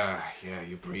lines. Yeah,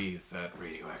 you breathe that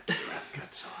radioactive breath,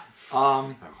 Godzilla.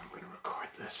 I'm going to record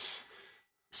this.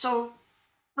 So,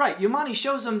 right, Yamane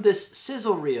shows him this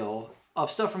sizzle reel of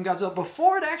stuff from Godzilla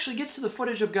before it actually gets to the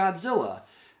footage of Godzilla.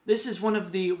 This is one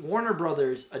of the Warner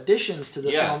Brothers additions to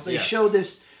the film. They show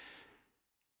this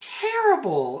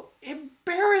terrible,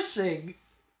 embarrassing,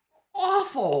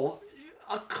 awful,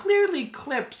 clearly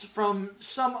clips from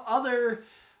some other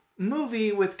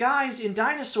movie with guys in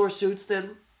dinosaur suits that,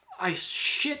 I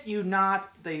shit you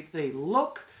not, they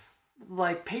look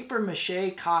like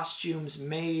papier-mâché costumes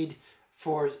made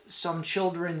for some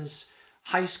children's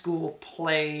high school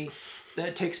play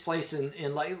that takes place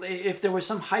in like, if there was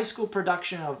some high school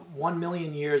production of 1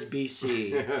 million years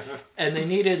BC and they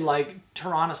needed like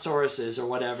Tyrannosauruses or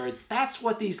whatever, that's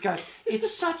what these guys, it's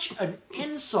such an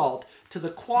insult to the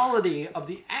quality of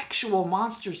the actual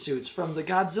monster suits from the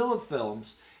Godzilla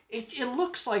films. It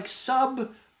looks like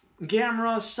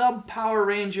sub-Gamera, sub-Power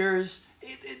Rangers.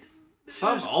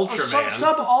 Sub-Ultraman.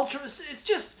 Sub-Ultra.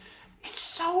 It's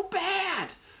so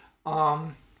bad.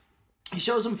 He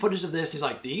shows him footage of this. He's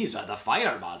like, these are the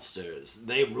fire monsters.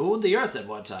 They ruled the earth at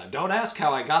one time. Don't ask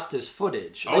how I got this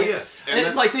footage. Yes. And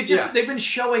then, like, they've been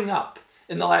showing up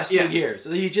in the last 2 years.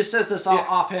 He just says this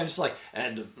offhand, just like,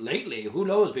 and lately, who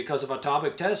knows, because of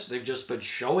atomic tests, they've just been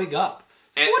showing up.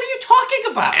 And what are you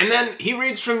talking about? And then he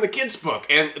reads from the kid's book.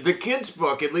 And the kid's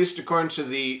book, at least according to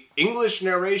the English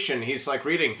narration, he's like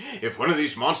reading, if one of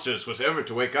these monsters was ever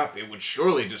to wake up, it would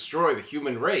surely destroy the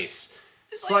human race.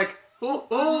 It's like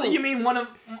you mean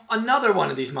another one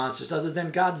of these monsters other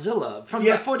than Godzilla? From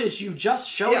the footage you just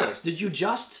showed us. Did you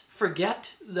just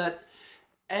forget that?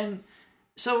 And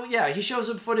so, he shows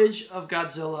him footage of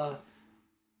Godzilla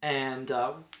and...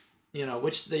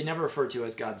 which they never refer to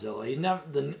as Godzilla. He's never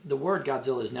the word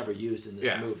Godzilla is never used in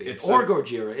this movie. Or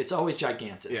Gojira. It's always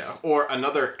Gigantus. Yeah, or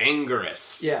anher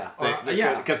Anguirus. Yeah,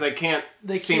 because they can't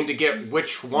seem to get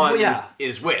which one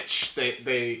is which.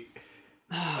 They.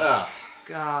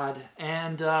 God.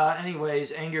 And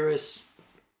anyways, Anguirus,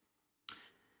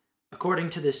 according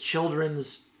to this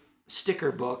children's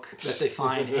sticker book that they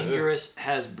find, Anguirus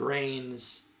has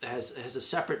brains. Has a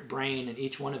separate brain in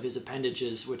each one of his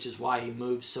appendages, which is why he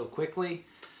moves so quickly.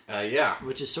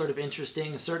 Which is sort of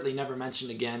interesting. Certainly never mentioned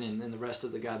again in the rest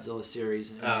of the Godzilla series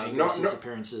and Anguirus'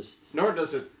 appearances. Nor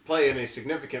does it play any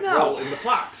significant role in the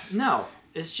plot. No.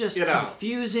 It's just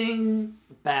confusing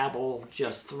babble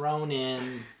just thrown in.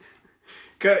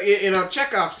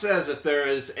 Chekhov says if there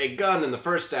is a gun in the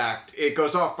first act, it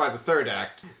goes off by the third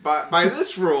act. But by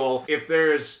this rule, if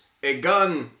there's a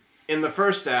gun in the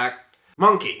first act,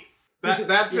 monkey.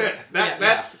 That's it.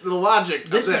 That's the logic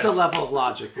of this. This is the level of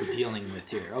logic we're dealing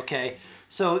with here, okay?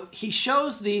 So he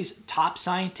shows these top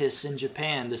scientists in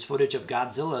Japan this footage of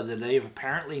Godzilla that they've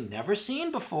apparently never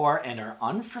seen before and are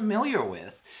unfamiliar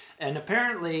with. And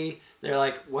apparently they're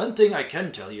like, one thing I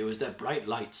can tell you is that bright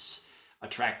lights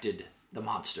attracted the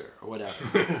monster or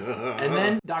whatever. And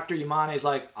then Dr. Yamane's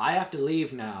like, I have to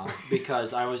leave now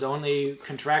because I was only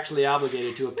contractually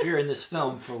obligated to appear in this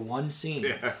film for one scene.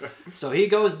 Yeah. So he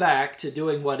goes back to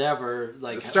doing whatever,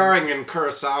 like starring in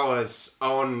Kurosawa's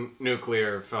own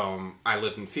nuclear film I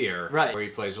Live in Fear, right, where he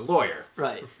plays a lawyer.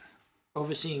 Right.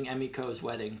 Overseeing Emiko's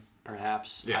wedding,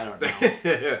 perhaps. Yeah. I don't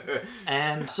know.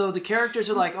 And so the characters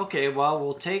are like, okay, well,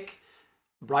 we'll take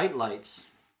bright lights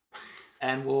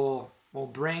and we'll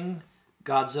bring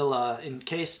Godzilla, in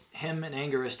case him and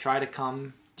Anguirus try to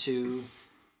come to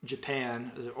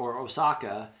Japan or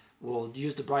Osaka, we'll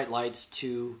use the bright lights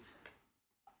to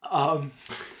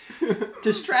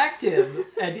distract him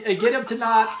and get him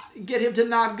to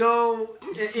not go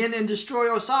in and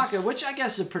destroy Osaka, which I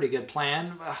guess is a pretty good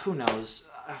plan. Who knows?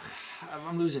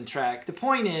 I'm losing track. The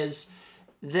point is,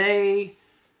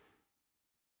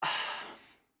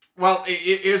 Well,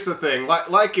 here's the thing.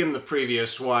 Like in the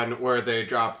previous one, where they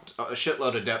dropped a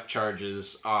shitload of depth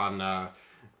charges on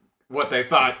what they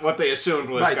assumed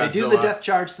was Godzilla. Right, they do the depth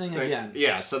charge thing again.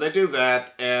 Yeah, so they do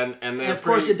that, and of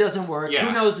course it doesn't work. Yeah.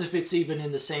 Who knows if it's even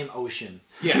in the same ocean?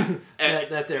 Yeah,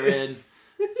 that they're in.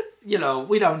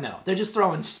 We don't know. They're just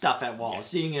throwing stuff at walls,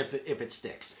 seeing if it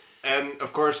sticks. And,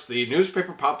 of course, the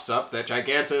newspaper pops up that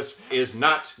Gigantus is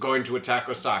not going to attack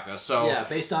Osaka, so... Yeah,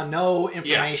 based on no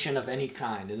information of any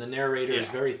kind, and the narrator is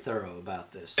very thorough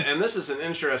about this. And this is an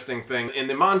interesting thing. In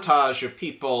the montage of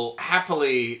people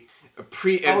happily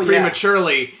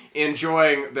prematurely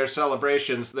enjoying their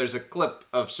celebrations, there's a clip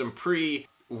of some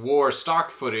pre-war stock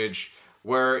footage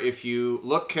where if you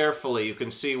look carefully, you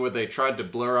can see where they tried to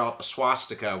blur out a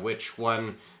swastika, which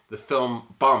when the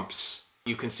film bumps...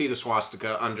 You can see the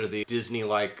swastika under the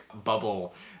Disney-like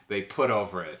bubble they put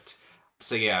over it.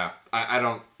 So yeah, I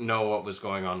don't know what was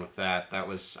going on with that.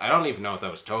 I don't even know if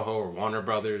that was Toho or Warner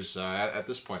Brothers at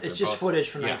this point. It's just footage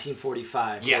from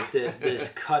 1945. Yeah. Like this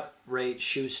cut-rate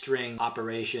shoestring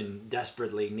operation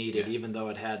desperately needed, even though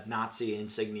it had Nazi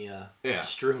insignia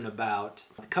strewn about.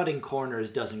 Cutting corners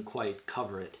doesn't quite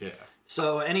cover it. Yeah.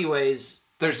 So anyways...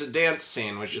 There's a dance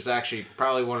scene, which is actually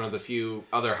probably one of the few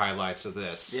other highlights of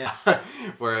this. Yeah.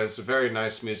 Where it's a very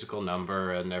nice musical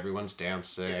number and everyone's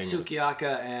dancing. Yeah,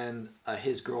 Sukiyaka and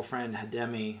his girlfriend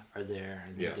Hidemi are there,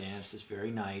 and the dance is very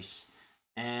nice.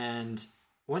 And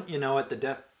wouldn't you know it, the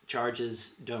depth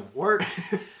charges don't work.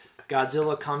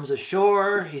 Godzilla comes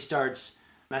ashore. He starts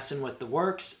messing with the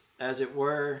works, as it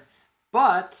were.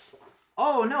 But...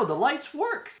 oh no, the lights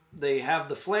work. They have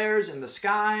the flares in the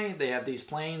sky. They have these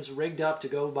planes rigged up to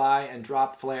go by and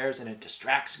drop flares, and it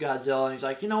distracts Godzilla. And he's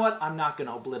like, you know what? I'm not going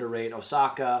to obliterate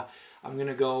Osaka. I'm going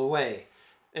to go away.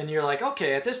 And you're like,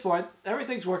 okay, at this point,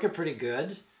 everything's working pretty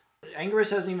good. Anguirus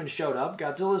hasn't even showed up.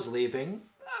 Godzilla's leaving.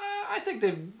 I think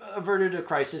they've averted a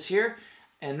crisis here.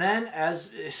 And then,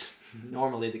 as is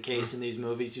normally the case in these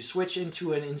movies, you switch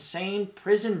into an insane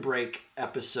prison break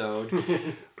episode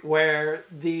where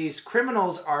these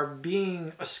criminals are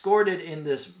being escorted in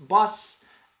this bus,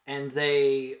 and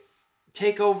they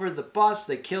take over the bus,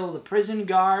 they kill the prison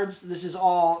guards. This is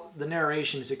all, the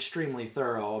narration is extremely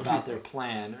thorough about their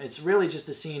plan. It's really just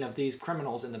a scene of these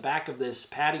criminals in the back of this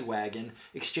paddy wagon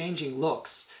exchanging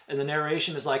looks, and the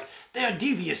narration is like, they're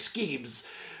devious schemes,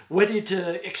 went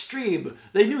to extreme,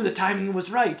 they knew the timing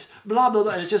was right, blah, blah,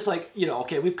 blah. And it's just like,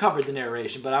 okay, we've covered the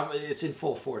narration, but it's in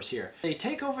full force here. They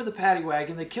take over the paddy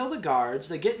wagon, they kill the guards,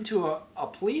 they get into a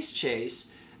police chase,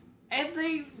 and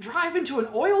they drive into an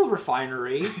oil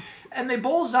refinery, and they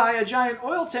bullseye a giant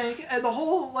oil tank, and the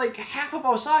whole, half of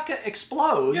Osaka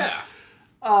explodes,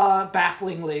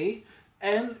 bafflingly.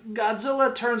 And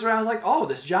Godzilla turns around and is like, oh,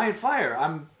 this giant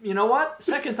fire. You know what?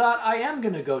 Second thought, I am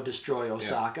going to go destroy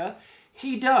Osaka. Yeah.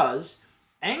 He does.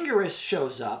 Anguirus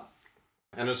shows up.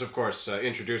 And is, of course,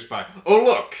 introduced by, oh,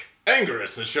 look,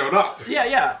 Anguirus has shown up.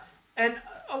 Yeah. And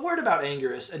a word about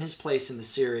Anguirus and his place in the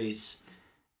series.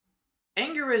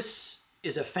 Anguirus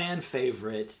is a fan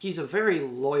favorite. He's a very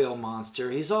loyal monster.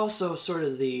 He's also sort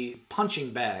of the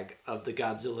punching bag of the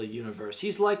Godzilla universe.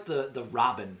 He's like the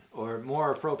Robin, or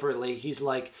more appropriately, he's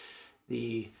like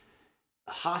the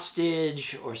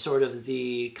hostage, or sort of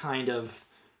the kind of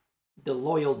the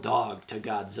loyal dog to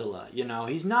Godzilla.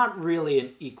 He's not really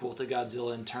an equal to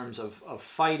Godzilla in terms of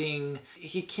fighting.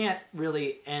 He can't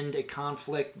really end a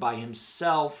conflict by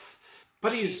himself.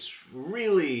 But he's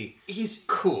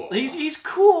cool. He's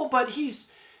cool, but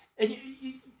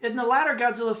in the latter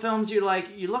Godzilla films, you're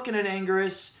looking at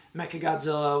Anguirus.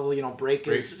 Mechagodzilla will, break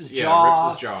his jaw.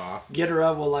 Rips his jaw.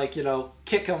 Ghidorah will,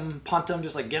 kick him, punt him,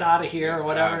 just get out of here or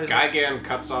whatever. Gigan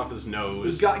cuts off his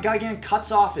nose. Gigan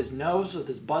cuts off his nose with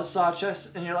his buzzsaw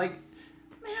chest, and you're like,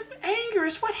 man,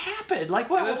 Anguirus, what happened?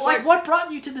 What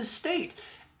brought you to this state?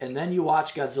 And then you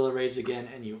watch Godzilla Raids Again,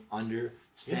 and you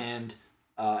understand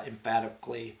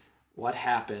emphatically what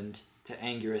happened to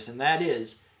Anguirus, and that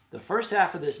is the first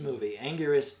half of this movie.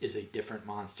 Anguirus is a different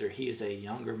monster. He is a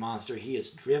younger monster. He is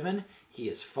driven. He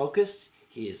is focused.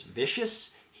 He is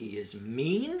vicious. He is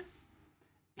mean.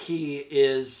 He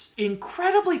is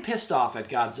incredibly pissed off at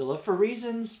Godzilla for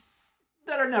reasons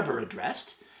that are never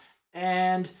addressed,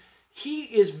 and he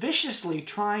is viciously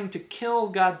trying to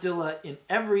kill Godzilla in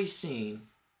every scene.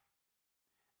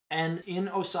 And in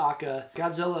Osaka,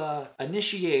 Godzilla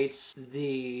initiates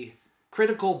the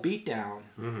critical beatdown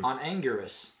on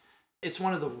Anguirus. It's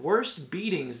one of the worst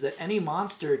beatings that any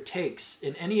monster takes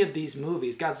in any of these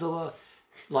movies. Godzilla,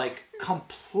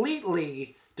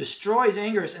 completely destroys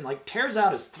Anguirus and, tears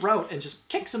out his throat and just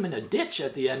kicks him in a ditch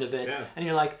at the end of it. Yeah. And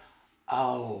you're like,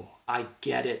 oh, I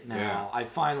get it now. Yeah. I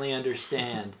finally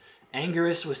understand.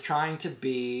 Anguirus was trying to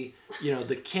be,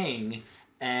 the king.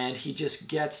 And he just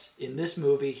gets, in this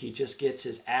movie,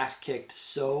 his ass kicked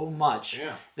so much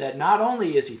that not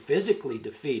only is he physically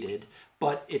defeated,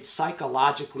 but it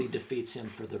psychologically defeats him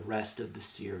for the rest of the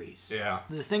series. Yeah.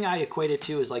 The thing I equate it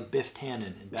to is Biff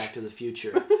Tannen in Back to the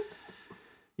Future.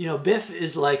 Biff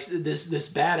is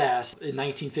this badass in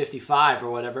 1955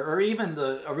 or whatever, or even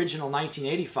the original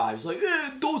 1985. He's like,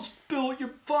 don't spill, your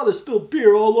father spilled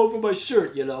beer all over my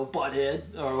shirt,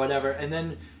 butthead, or whatever. And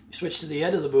then you switch to the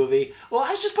end of the movie. Well, I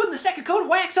was just putting the second coat of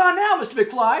wax on now, Mr.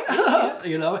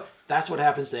 McFly. That's what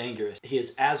happens to Anguirus. He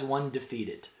is as one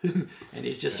defeated. And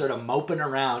he's just sort of moping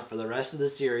around for the rest of the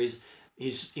series.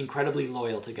 He's incredibly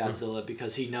loyal to Godzilla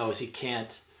because he knows he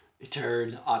can't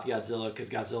turn on Godzilla because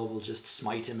Godzilla will just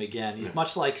smite him again. He's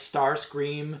much like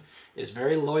Starscream is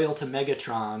very loyal to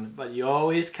Megatron, but you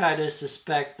always kind of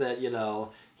suspect that,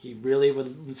 he really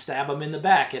would stab him in the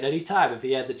back at any time if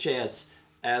he had the chance.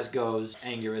 As goes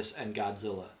Anguirus and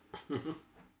Godzilla.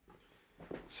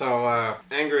 So,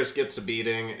 Anguirus gets a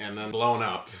beating and then blown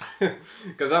up.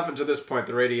 Because up until this point,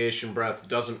 the radiation breath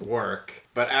doesn't work.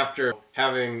 But after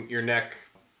having your neck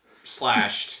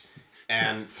slashed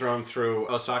and thrown through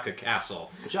Osaka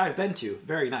Castle. Which I've been to.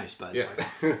 Very nice, by the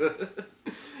way.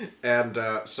 And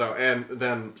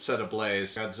then set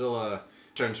ablaze. Godzilla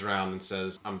turns around and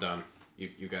says, I'm done.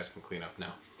 You guys can clean up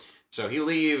now. So he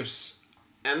leaves,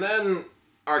 and then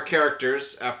our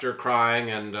characters, after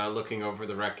crying and looking over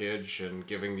the wreckage and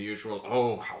giving the usual,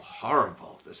 oh, how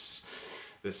horrible this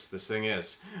thing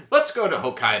is. Let's go to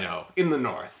Hokkaido in the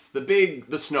north,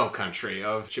 the snow country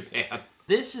of Japan.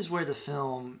 This is where the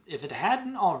film, if it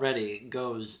hadn't already,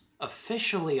 goes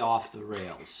officially off the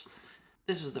rails.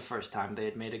 This was the first time they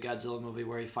had made a Godzilla movie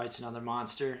where he fights another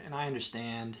monster, and I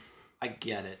understand. I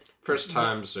get it. First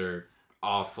times are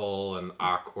awful and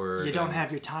awkward. You don't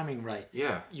have your timing right.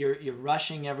 Yeah. You're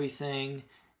rushing everything,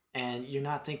 and you're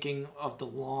not thinking of the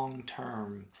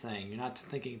long-term thing. You're not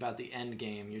thinking about the end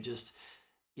game. You're just,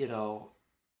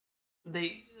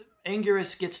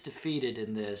 Anguirus gets defeated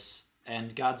in this,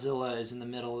 and Godzilla is in the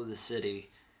middle of the city.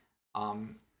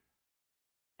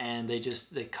 And they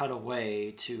cut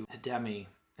away to Hidemi,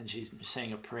 and she's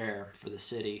saying a prayer for the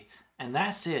city. And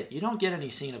that's it. You don't get any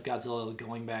scene of Godzilla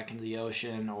going back into the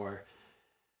ocean, or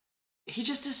he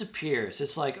just disappears.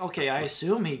 It's like, okay, I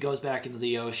assume he goes back into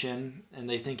the ocean and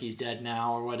they think he's dead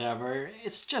now or whatever.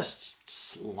 It's just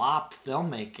slop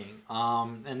filmmaking.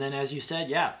 And then, as you said,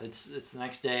 yeah, it's the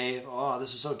next day. Oh,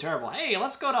 this is so terrible. Hey,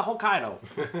 let's go to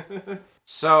Hokkaido.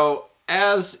 So,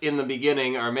 as in the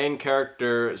beginning, our main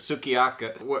character,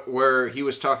 Sukiyaka, where he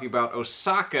was talking about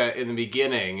Osaka in the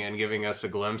beginning and giving us a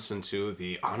glimpse into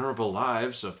the honorable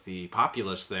lives of the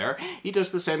populace there, he does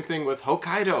the same thing with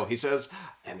Hokkaido. He says,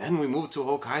 and then we move to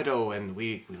Hokkaido and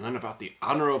we learn about the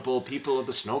honorable people of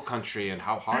the snow country and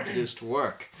how hard it is to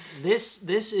work. This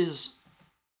is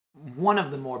one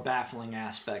of the more baffling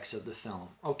aspects of the film.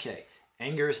 Okay,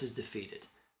 Anguirus is defeated.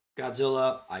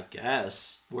 Godzilla, I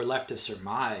guess, we're left to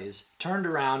surmise, turned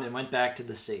around and went back to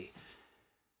the sea.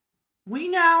 We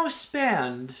now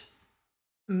spend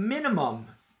minimum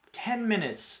 10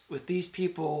 minutes with these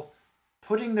people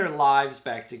putting their lives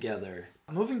back together,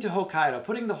 moving to Hokkaido,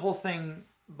 putting the whole thing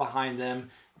behind them,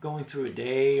 going through a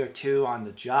day or two on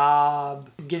the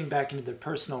job, getting back into their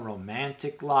personal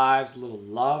romantic lives, a little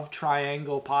love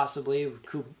triangle possibly, with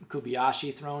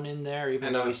Kobayashi thrown in there,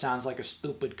 even though he sounds like a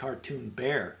stupid cartoon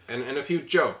bear. And a few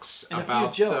jokes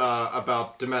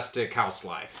about domestic house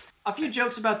life. A few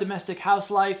jokes about domestic house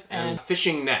life and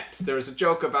fishing net. There was a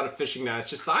joke about a fishing net.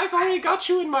 It's just, I've already got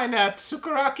you in my net,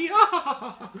 Sukaraki.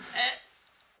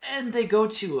 And they go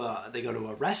to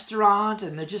a restaurant,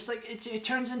 and they're just like, it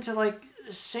turns into like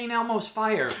St. Elmo's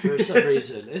Fire for some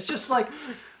reason. It's just like,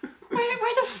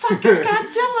 where the fuck is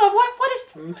Godzilla?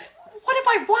 What am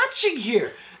I watching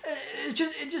here?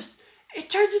 It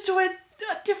turns into a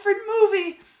different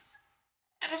movie,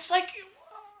 and it's like,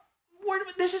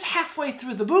 this is halfway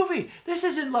through the movie. This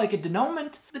isn't like a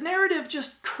denouement. The narrative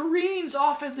just careens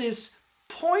off of this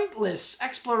pointless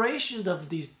exploration of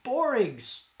these boring,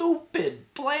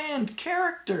 stupid, bland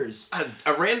characters.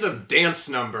 A random dance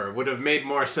number would have made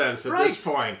more sense at this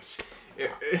point.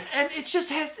 And it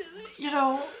just has,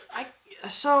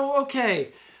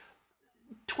 okay.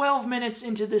 12 minutes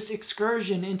into this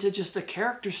excursion into just a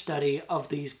character study of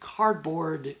these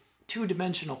cardboard,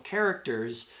 two-dimensional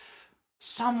characters,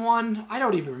 someone, I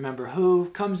don't even remember who,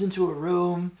 comes into a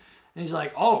room, and he's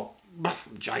like, oh,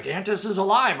 Gigantus is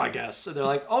alive, I guess. So they're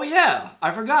like, oh yeah,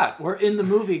 I forgot. We're in the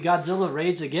movie Godzilla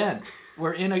Raids Again.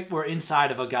 We're inside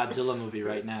of a Godzilla movie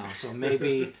right now. So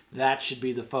maybe that should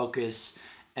be the focus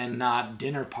and not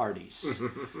dinner parties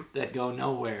that go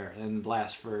nowhere and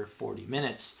last for 40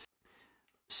 minutes.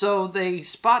 So they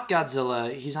spot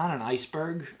Godzilla. He's on an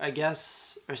iceberg, I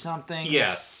guess, or something.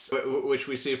 Yes, which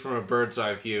we see from a bird's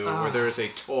eye view where there is a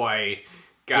toy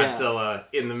Godzilla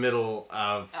in the middle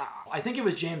of... I think it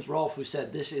was James Rolfe who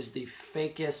said this is the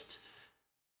fakest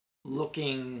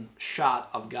looking shot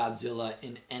of Godzilla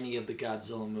in any of the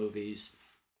Godzilla movies.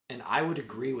 And I would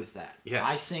agree with that. Yes.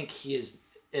 I think he is...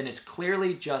 And it's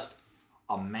clearly just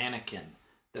a mannequin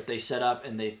that they set up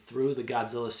and they threw the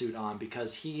Godzilla suit on,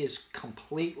 because he is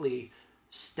completely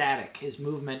static. His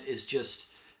movement is just...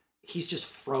 He's just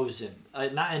frozen.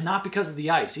 Not because of the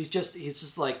ice. He's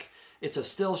just like... It's a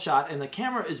still shot, and the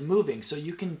camera is moving, so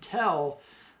you can tell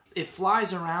it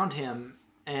flies around him,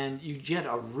 and you get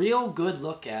a real good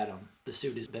look at him. The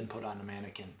suit has been put on a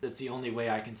mannequin. That's the only way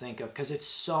I can think of, because it's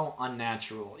so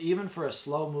unnatural, even for a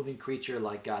slow-moving creature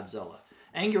like Godzilla.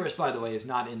 Anguirus, by the way, is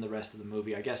not in the rest of the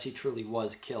movie. I guess he truly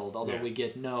was killed, although we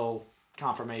get no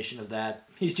confirmation of that.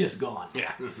 He's just gone.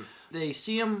 Yeah. They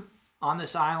see him on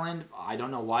this island. I don't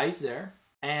know why he's there.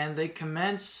 And they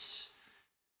commence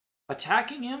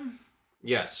attacking him.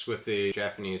 Yes, with the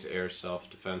Japanese air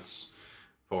self-defense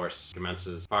force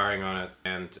commences firing on it,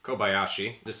 and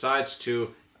Kobayashi decides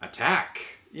to attack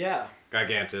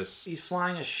Gigantus. He's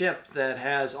flying a ship that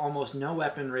has almost no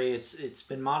weaponry. It's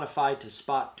been modified to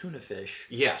spot tuna fish.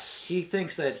 Yes. He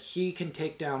thinks that he can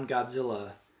take down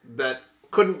Godzilla. That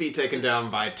couldn't be taken down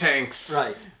by tanks,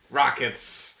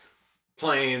 rockets,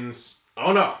 planes.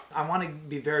 Oh no. I want to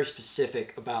be very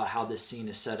specific about how this scene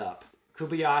is set up.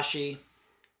 Kobayashi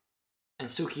and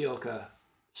Tsukioka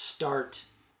start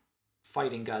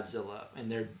fighting Godzilla in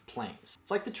their planes.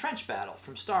 It's like the trench battle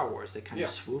from Star Wars. They kind of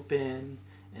swoop in,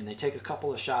 and they take a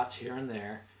couple of shots here and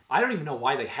there. I don't even know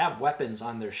why they have weapons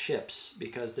on their ships,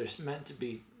 because they're meant to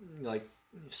be like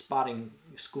spotting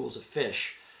schools of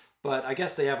fish. But I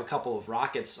guess they have a couple of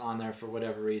rockets on there for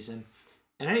whatever reason.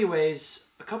 And anyways,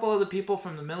 a couple other people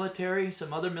from the military,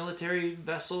 some other military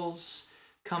vessels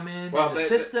come in and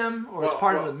assist them, or it's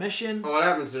part of the mission. What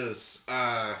happens is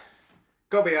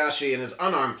Kobayashi in his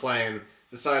unarmed plane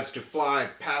decides to fly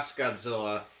past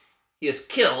Godzilla. He is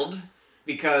killed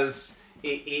because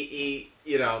he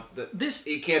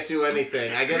can't do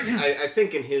anything. I guess I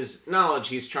think in his knowledge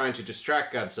he's trying to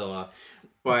distract Godzilla.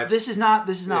 But this is not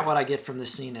what I get from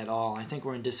this scene at all. I think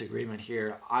we're in disagreement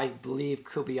here. I believe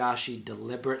Kobayashi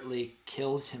deliberately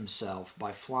kills himself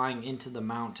by flying into the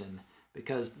mountain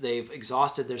because they've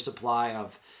exhausted their supply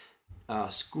of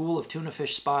school of tuna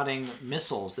fish spotting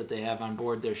missiles that they have on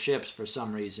board their ships for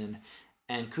some reason.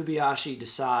 And Kobayashi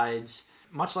decides,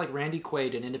 much like Randy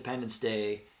Quaid in Independence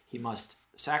Day, he must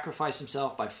sacrifice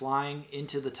himself by flying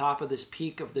into the top of this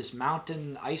peak of this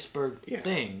mountain iceberg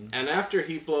thing. And after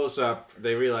he blows up,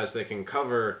 they realize they can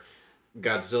cover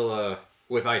Godzilla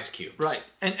with ice cubes. Right.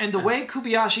 And the way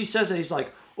Kobayashi says it, he's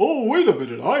like, "Oh, wait a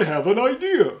minute, I have an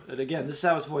idea." And again, this is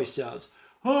how his voice sounds.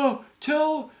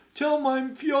 Tell my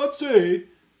fiancée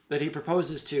that he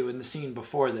proposes to in the scene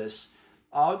before this.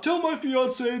 Tell my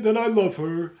fiancée that I love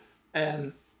her.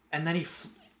 And then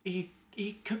he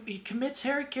commits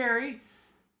Harry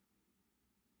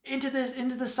into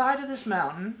the side of this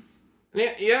mountain.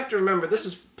 You have to remember, this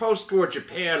is post-war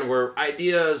Japan, where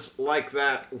ideas like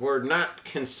that were not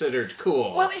considered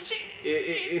cool. Well,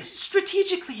 it's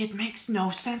strategically, it makes no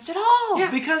sense at all.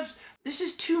 Because this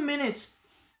is 2 minutes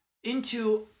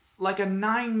into like a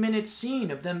 9-minute scene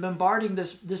of them bombarding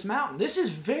this mountain. This is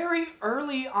very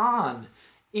early on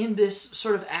in this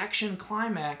sort of action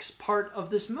climax part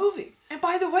of this movie. And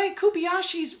by the way,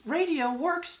 Kobayashi's radio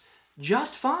works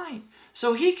just fine.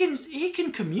 So he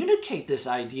can communicate this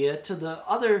idea to the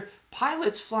other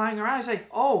pilots flying around and say,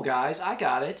 "Oh, guys, I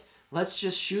got it. Let's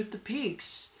just shoot the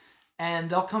peaks, and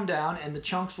they'll come down, and the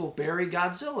chunks will bury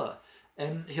Godzilla,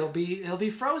 and he'll be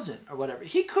frozen or whatever."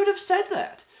 He could have said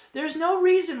that. There's no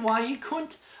reason why he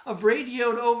couldn't have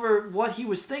radioed over what he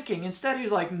was thinking. Instead, he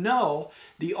was like, "No,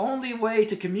 the only way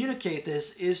to communicate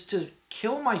this is to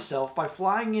kill myself by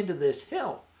flying into this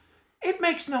hill." It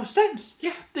makes no sense.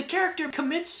 Yeah. The character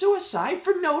commits suicide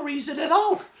for no reason at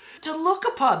all. To look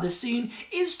upon the scene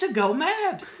is to go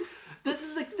mad.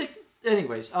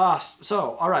 Anyways,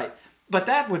 so, all right. But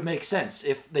that would make sense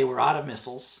if they were out of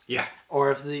missiles. Yeah.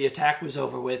 Or if the attack was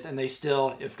over with and if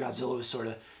Godzilla was sort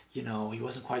of, he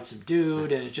wasn't quite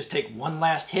subdued and it'd just take one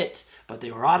last hit, but they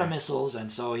were out of missiles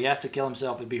and so he has to kill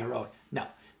himself and be heroic. No.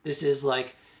 This is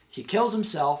like, he kills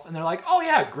himself, and they're like, "Oh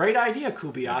yeah, great idea,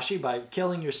 Kobayashi, by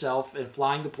killing yourself and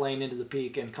flying the plane into the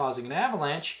peak and causing an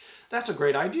avalanche. That's a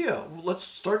great idea. Let's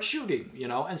start shooting,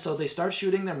 And so they start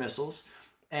shooting their missiles,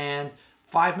 and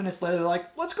 5 minutes later, they're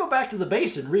like, "Let's go back to the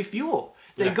base and refuel."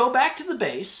 They go back to the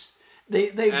base.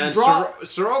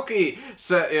 Soroki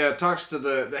talks to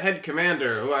the head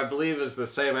commander, who I believe is the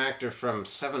same actor from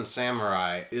Seven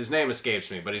Samurai. His name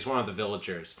escapes me, but he's one of the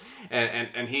villagers,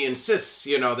 and he insists,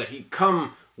 that he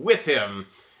come with him,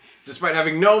 despite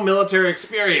having no military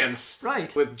experience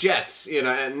with jets,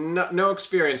 and no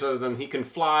experience other than he can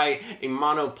fly a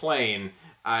monoplane.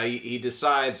 He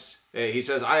decides, he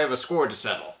says, "I have a score to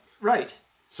settle." Right.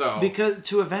 So because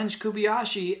to avenge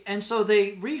Kobayashi, and so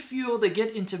they refuel, they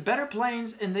get into better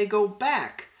planes, and they go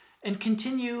back and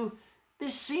continue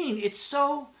this scene. It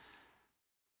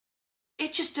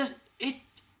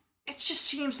just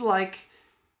seems like,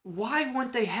 why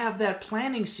wouldn't they have that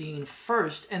planning scene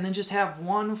first and then just have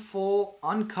one full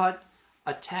uncut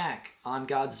attack on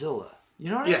Godzilla? You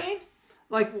know what I mean?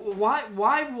 Like,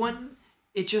 why wouldn't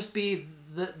it just be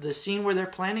the scene where they're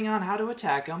planning on how to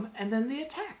attack him and then the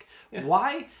attack? Yeah.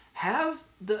 Why have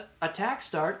the attack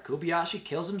start? Kobayashi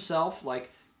kills himself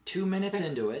like 2 minutes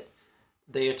into it.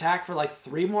 They attack for like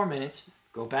 3 more minutes,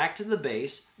 go back to the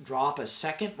base, draw up a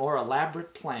second more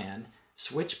elaborate plan,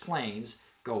 switch planes,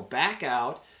 go back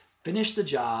out, finish the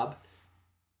job.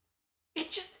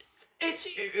 It's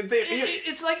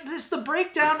like this, the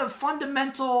breakdown of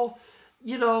fundamental,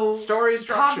 story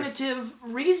structure, cognitive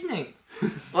reasoning.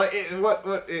 Well,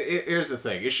 here's the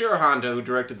thing. Ishiro Honda, who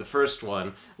directed the first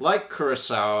one, like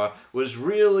Kurosawa, was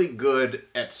really good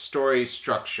at story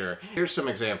structure. Here's some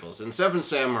examples. In Seven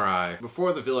Samurai,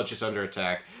 before the village is under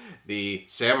attack, the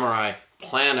samurai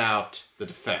plan out the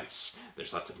defense.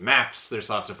 There's lots of maps, there's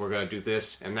lots of, we're going to do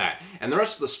this and that. And the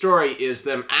rest of the story is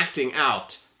them acting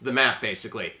out the map,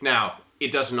 basically. Now,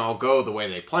 it doesn't all go the way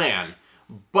they plan,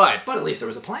 but at least there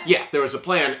was a plan. Yeah, there was a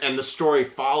plan, and the story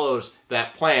follows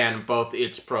that plan, both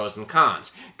its pros and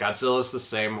cons. Godzilla's the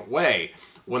same way.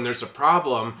 when there's a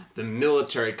problem, the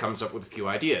military comes up with a few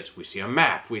ideas. We see a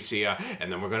map,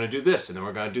 and then we're going to do this, and then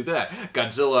we're going to do that.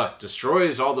 Godzilla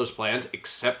destroys all those plans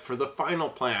except for the final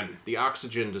plan, the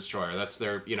oxygen destroyer. That's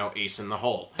their, ace in the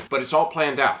hole. But it's all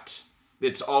planned out.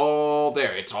 It's all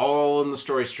there. It's all in the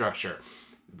story structure.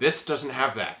 This doesn't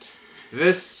have that.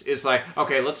 This is like,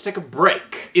 okay, let's take a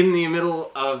break in the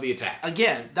middle of the attack.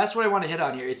 Again, that's what I want to hit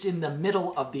on here. It's in the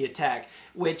middle of the attack,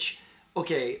 which,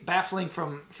 okay, baffling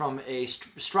from a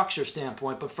structure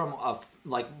standpoint, but from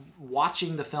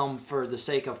watching the film for the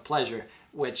sake of pleasure,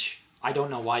 which I don't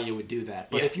know why you would do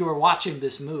that. But if you were watching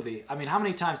this movie, I mean, how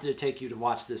many times did it take you to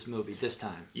watch this movie this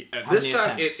time? This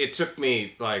time, it took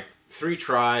me, 3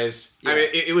 tries. Yeah. I mean,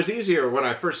 it was easier when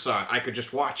I first saw it. I could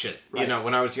just watch it,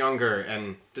 when I was younger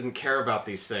and didn't care about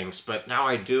these things. But now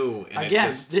I do. And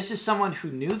again, this is someone who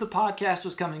knew the podcast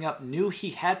was coming up, knew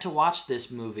he had to watch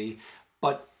this movie,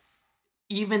 but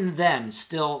even then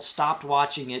still stopped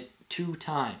watching it 2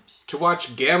 times. To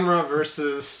watch Gamera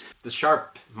versus the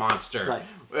Sharp Monster.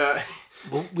 Right.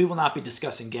 We will not be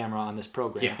discussing Gamera on this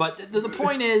program. Yeah. But the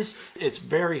point is, it's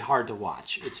very hard to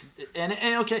watch.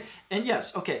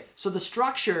 So the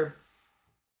structure,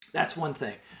 that's one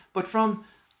thing. But from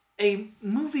a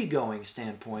movie-going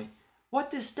standpoint, what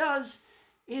this does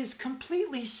is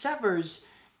completely severs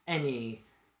any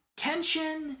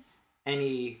tension,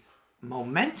 any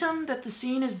momentum that the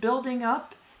scene is building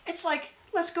up. It's like,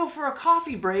 let's go for a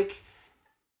coffee break.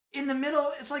 In the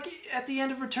middle, it's like at the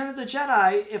end of Return of the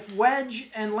Jedi, if Wedge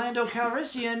and Lando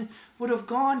Calrissian would have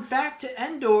gone back to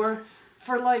Endor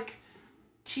for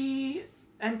tea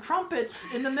and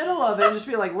crumpets in the middle of it and just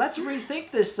be like, let's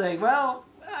rethink this thing. Well,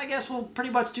 I guess we'll pretty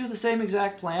much do the same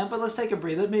exact plan, but let's take a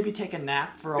breather, maybe take a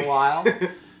nap for a while,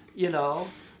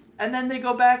 And then they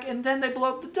go back and then they blow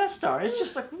up the Death Star. It's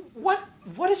just like,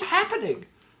 what is happening?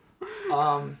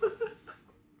 Oh,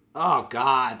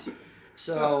 God.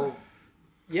 So...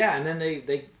 yeah, and then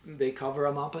they cover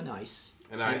them up in ice.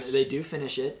 And they do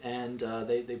finish it, and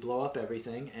they blow up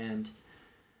everything, and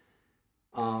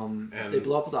they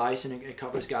blow up the ice, and it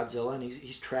covers Godzilla, and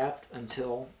he's trapped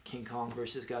until King Kong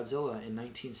versus Godzilla in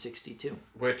 1962.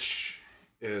 Which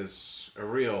is a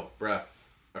real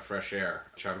breath of fresh air,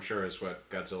 which I'm sure is what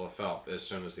Godzilla felt as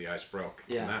soon as the ice broke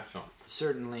in that film.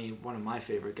 Certainly one of my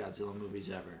favorite Godzilla movies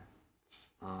ever.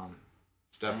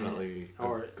 It's definitely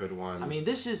a good one. I mean,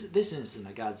 this isn't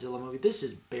a Godzilla movie. This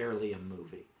is barely a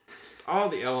movie. All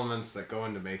the elements that go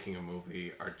into making a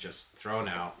movie are just thrown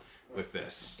out with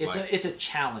this. It's a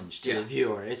challenge to the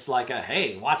viewer. It's like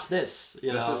hey, watch this.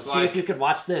 See if you could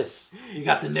watch this. You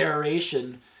got the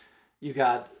narration. You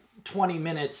got 20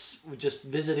 minutes just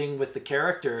visiting with the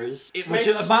characters, which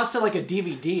amounts to like a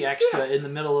DVD extra in the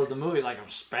middle of the movie. Like,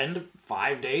 spend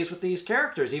 5 days with these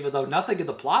characters, even though nothing in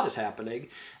the plot is happening.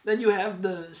 Then you have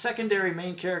the secondary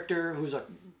main character who's a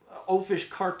oafish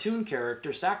cartoon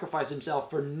character sacrifice himself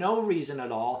for no reason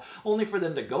at all, only for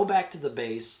them to go back to the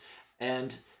base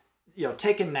and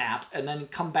take a nap and then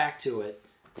come back to it.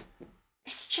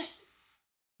 It's just,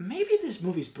 maybe this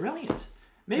movie's brilliant.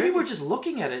 Maybe we're just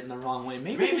looking at it in the wrong way.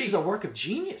 Maybe this is a work of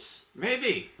genius.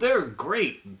 Maybe. They're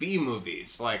great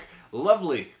B-movies.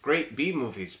 Lovely, great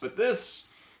B-movies. But this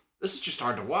is just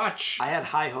hard to watch. I had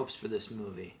high hopes for this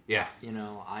movie. Yeah.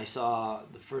 I saw,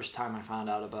 the first time I found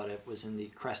out about it was in the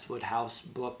Crestwood House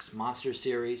books monster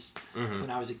series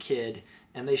when I was a kid.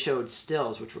 And they showed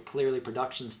stills, which were clearly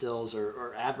production stills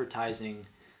or advertising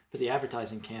for the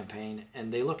advertising campaign.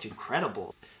 And they looked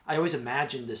incredible. I always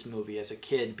imagined this movie as a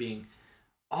kid being...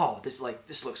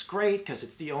 this looks great because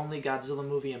it's the only Godzilla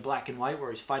movie in black and white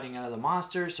where he's fighting another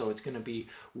monster, so it's going to be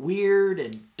weird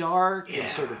and dark and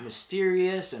sort of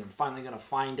mysterious, and I'm finally going to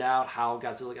find out how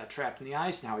Godzilla got trapped in the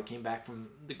ice and how he came back from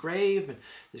the grave, and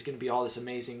there's going to be all this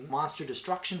amazing monster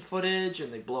destruction footage,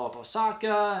 and they blow up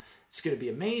Osaka. It's going to be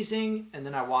amazing. And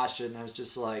then I watched it, and I was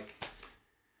just like...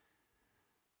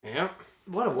 Yep.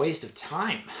 What a waste of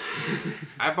time.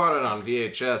 I bought it on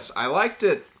VHS. I liked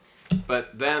it.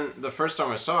 But then the first time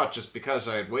I saw it, just because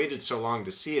I had waited so long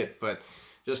to see it, but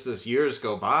just as years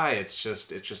go by, it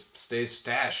just stays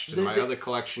stashed in my other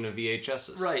collection of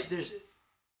VHSs. Right. There's,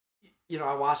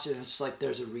 I watched it and it's just like,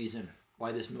 there's a reason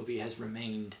why this movie has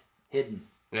remained hidden.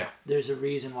 Yeah. There's a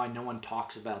reason why no one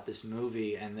talks about this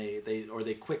movie, and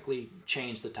they quickly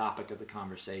change the topic of the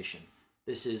conversation.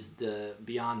 This is the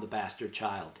Beyond the Bastard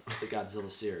Child of the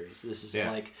Godzilla series. This is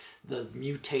like the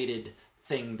mutated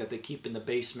thing that they keep in the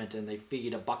basement and they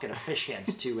feed a bucket of fish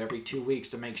heads to every 2 weeks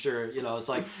to make sure, it's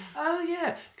like,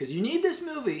 because you need this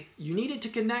movie. You need it to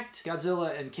connect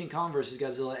Godzilla and King Kong versus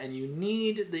Godzilla, and you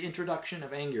need the introduction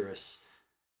of Anguirus.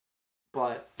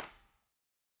 But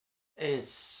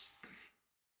it's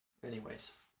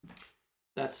Anyways,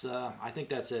 that's I think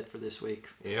that's it for this week.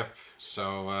 Yep.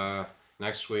 So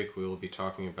next week we will be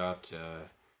talking about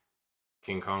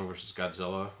King Kong versus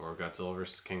Godzilla, or Godzilla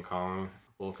versus King Kong.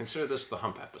 We'll consider this the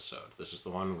hump episode. This is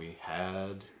the one we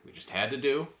just had to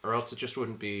do, or else it just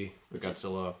wouldn't be the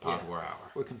Godzilla Pod War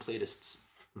Hour. We're completists.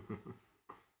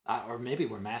 Or maybe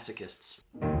we're masochists.